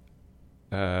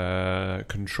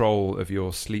control of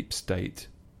your sleep state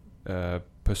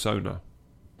persona.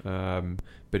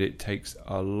 But it takes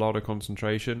a lot of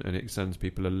concentration and it sends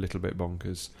people a little bit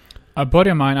bonkers. A buddy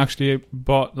of mine actually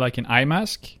bought like an eye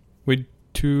mask with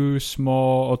two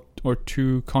small or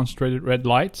two concentrated red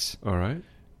lights. All right.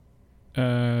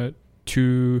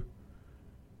 To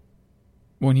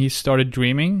when he started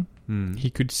dreaming, Hmm. he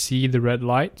could see the red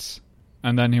lights,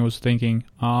 and then he was thinking,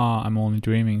 I'm only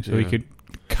dreaming. So he Yeah. could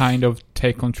kind of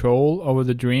take control over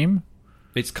the dream.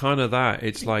 It's kind of that.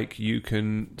 It's like you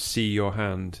can see your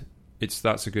hand.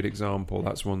 That's a good example.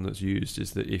 That's one that's used,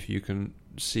 is that if you can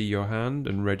see your hand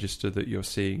and register that you're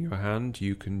seeing your hand,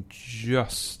 you can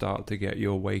just start to get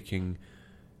your waking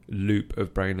loop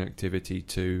of brain activity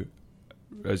to,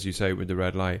 as you say with the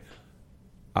red light,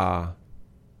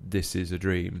 this is a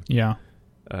dream. Yeah.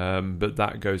 But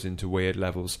that goes into weird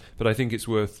levels. But I think it's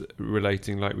worth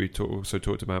relating, like we also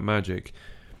talked about magic.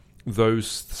 Those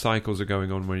cycles are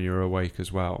going on when you're awake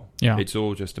as well. Yeah. It's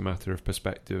all just a matter of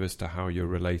perspective as to how you're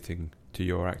relating to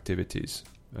your activities,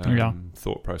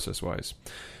 thought process wise.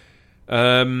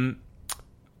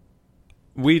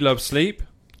 We love sleep.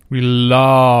 We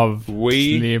love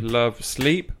We sleep. love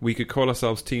sleep. We could call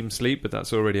ourselves Team Sleep, but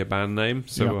that's already a band name,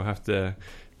 so Yeah. we'll have to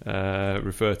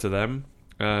refer to them.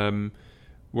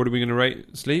 What are we going to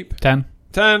rate sleep? 10.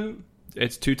 10.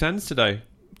 It's 2 10s today.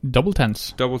 Double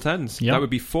 10s. Double 10s. Yeah. That would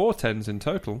be 4 10s in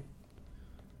total.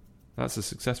 That's a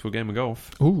successful game of golf.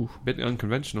 Ooh. Bit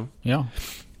unconventional. Yeah.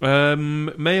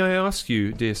 May I ask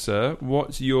you, dear sir,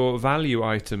 what your value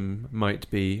item might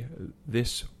be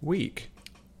this week?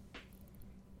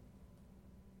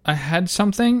 I had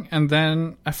something and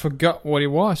then I forgot what it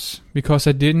was because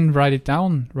I didn't write it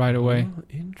down right away. Oh,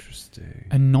 interesting.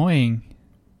 Annoying.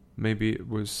 Maybe it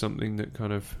was something that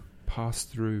kind of passed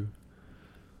through.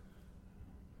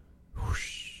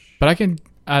 But I can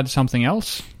add something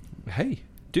else. Hey,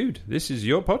 dude, this is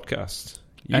your podcast.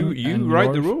 You And write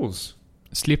the yours. rules.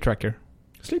 Sleep tracker.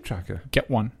 Sleep tracker. Get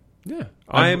one. Yeah,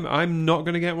 I'm not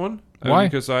going to get one. Why?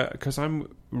 Because I'm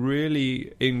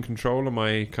really in control of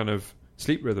my kind of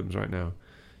sleep rhythms right now.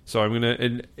 So I'm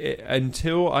gonna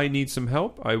until I need some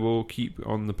help, I will keep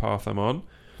on the path I'm on.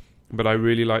 but I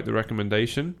really like the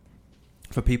recommendation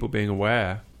for people being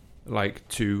aware, like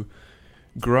to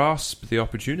grasp the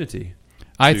opportunity.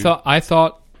 I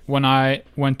thought when I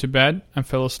went to bed and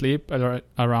fell asleep at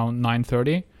around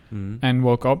 9:30 and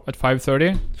woke up at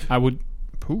 5:30, I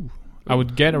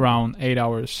would get around 8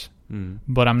 hours.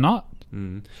 But I'm not.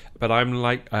 But I'm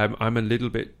like, I'm a little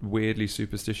bit weirdly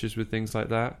superstitious with things like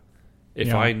that.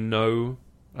 If I know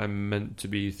I'm meant to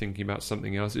be thinking about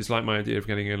something else, it's like my idea of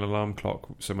getting an alarm clock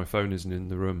so my phone isn't in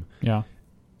the room. Yeah.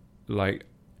 Like,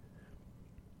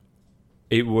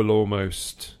 it will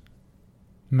almost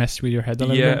mess with your head a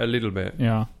little bit. Yeah, a little bit.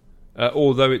 Yeah.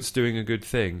 Although it's doing a good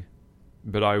thing,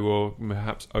 but I will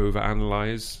perhaps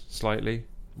overanalyze slightly,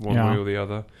 one way or the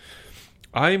other.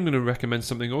 I'm going to recommend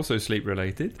something also sleep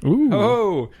related.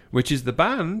 Ooh. Which is the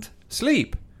band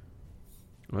Sleep.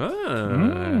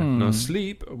 Now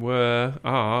Sleep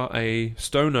are a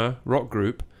stoner rock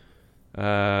group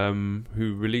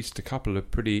who released a couple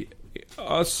of pretty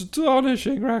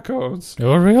astonishing records.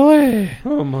 Oh, really?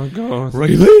 Oh my god.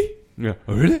 Really? Yeah.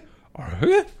 Really?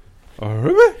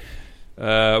 Really?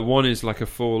 One is like a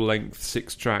full-length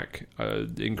 6-track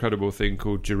incredible thing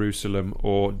called Jerusalem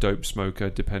or Dope Smoker,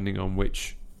 depending on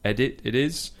which edit it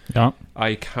is. Yeah.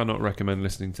 I cannot recommend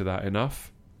listening to that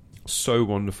enough. So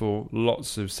wonderful.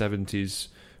 Lots of 70s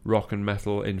rock and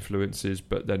metal influences,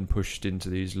 but then pushed into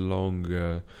these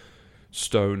longer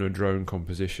stoner drone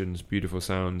compositions. Beautiful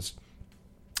sounds.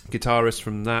 Guitarist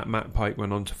from that, Matt Pike,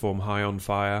 went on to form High on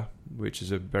Fire, which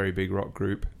is a very big rock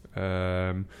group.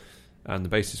 And the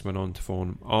bassist went on to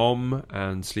form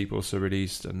and Sleep also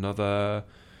released another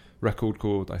record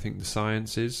called, I think, The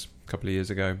Sciences, a couple of years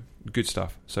ago. Good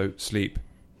stuff. So Sleep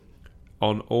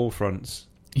on all fronts.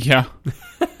 Yeah.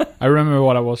 I remember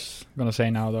what I was going to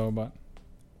say now, though, but...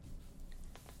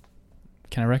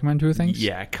 Can I recommend 2 things?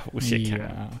 Yeah, of course you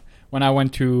can. When I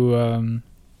went to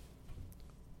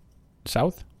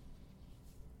South,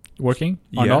 working,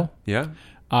 Arndal,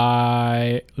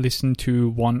 I listened to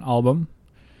one album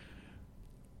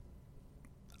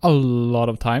a lot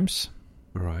of times.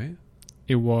 Right.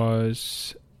 It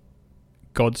was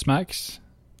Godsmack's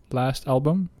last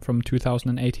album from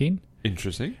 2018.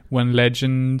 Interesting. When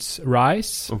Legends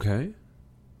Rise. Okay.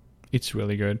 It's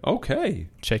really good. Okay.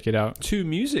 Check it out. 2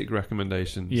 music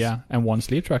recommendations. Yeah, and 1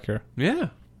 sleep tracker. Yeah.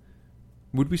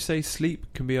 Would we say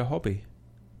sleep can be a hobby?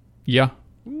 Yeah.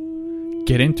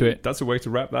 Get into it. That's a way to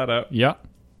wrap that up. Yeah.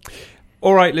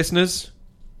 All right, listeners.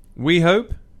 We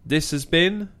hope this has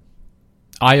been...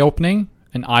 eye-opening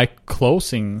and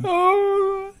eye-closing.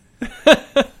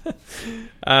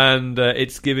 And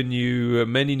it's given you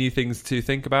many new things to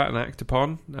think about and act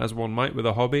upon, as one might with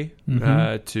a hobby,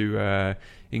 to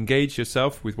engage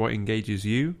yourself with what engages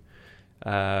you.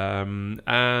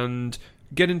 And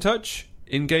get in touch,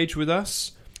 engage with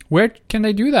us. Where can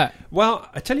they do that? Well,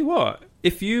 I tell you what,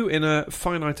 if you, in a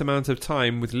finite amount of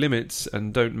time with limits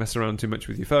and don't mess around too much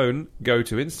with your phone, go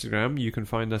to Instagram. You can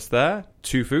find us there,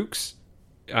 2 Fooks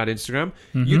at Instagram.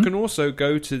 You can also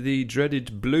go to the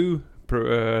dreaded blue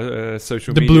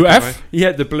social media. The blue F?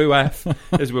 Yeah, the blue F,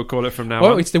 as we'll call it from now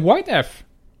on. Oh, it's the white F.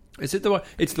 Is it the white?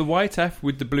 It's the white F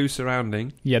with the blue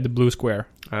surrounding. Yeah, the blue square.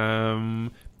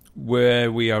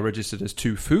 Where we are registered as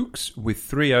 2 Fooks with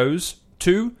 3 O's.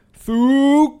 2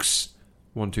 Fooks.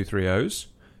 1, 2, 3 O's.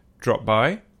 Drop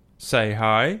by. Say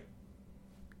hi.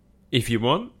 If you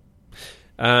want.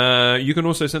 You can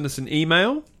also send us an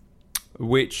email,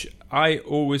 which I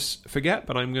always forget,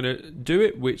 but I'm going to do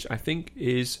it, which I think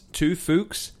is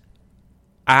 2Fooks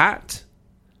at...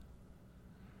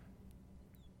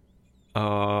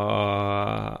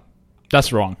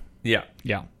 That's wrong. Yeah.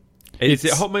 Yeah. Is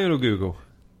it Hotmail or Google?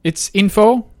 It's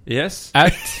info Yes.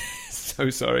 at... So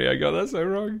sorry, I got that so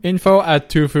wrong. info at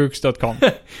 2fooks.com.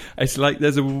 It's like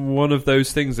there's one of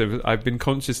those things that I've been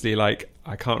consciously like,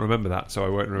 I can't remember that, so I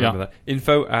won't remember that.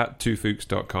 Info at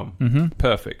 2fooks.com.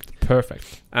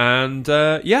 Perfect. And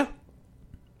yeah,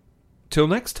 till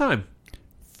next time.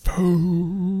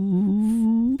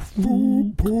 Come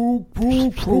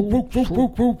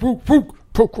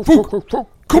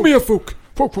here, Fook.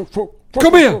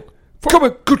 Come here. Come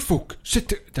here, good folk. Sit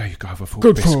there. There you go. Have a folk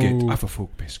biscuit. Have a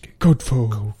folk biscuit. Good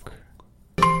folk.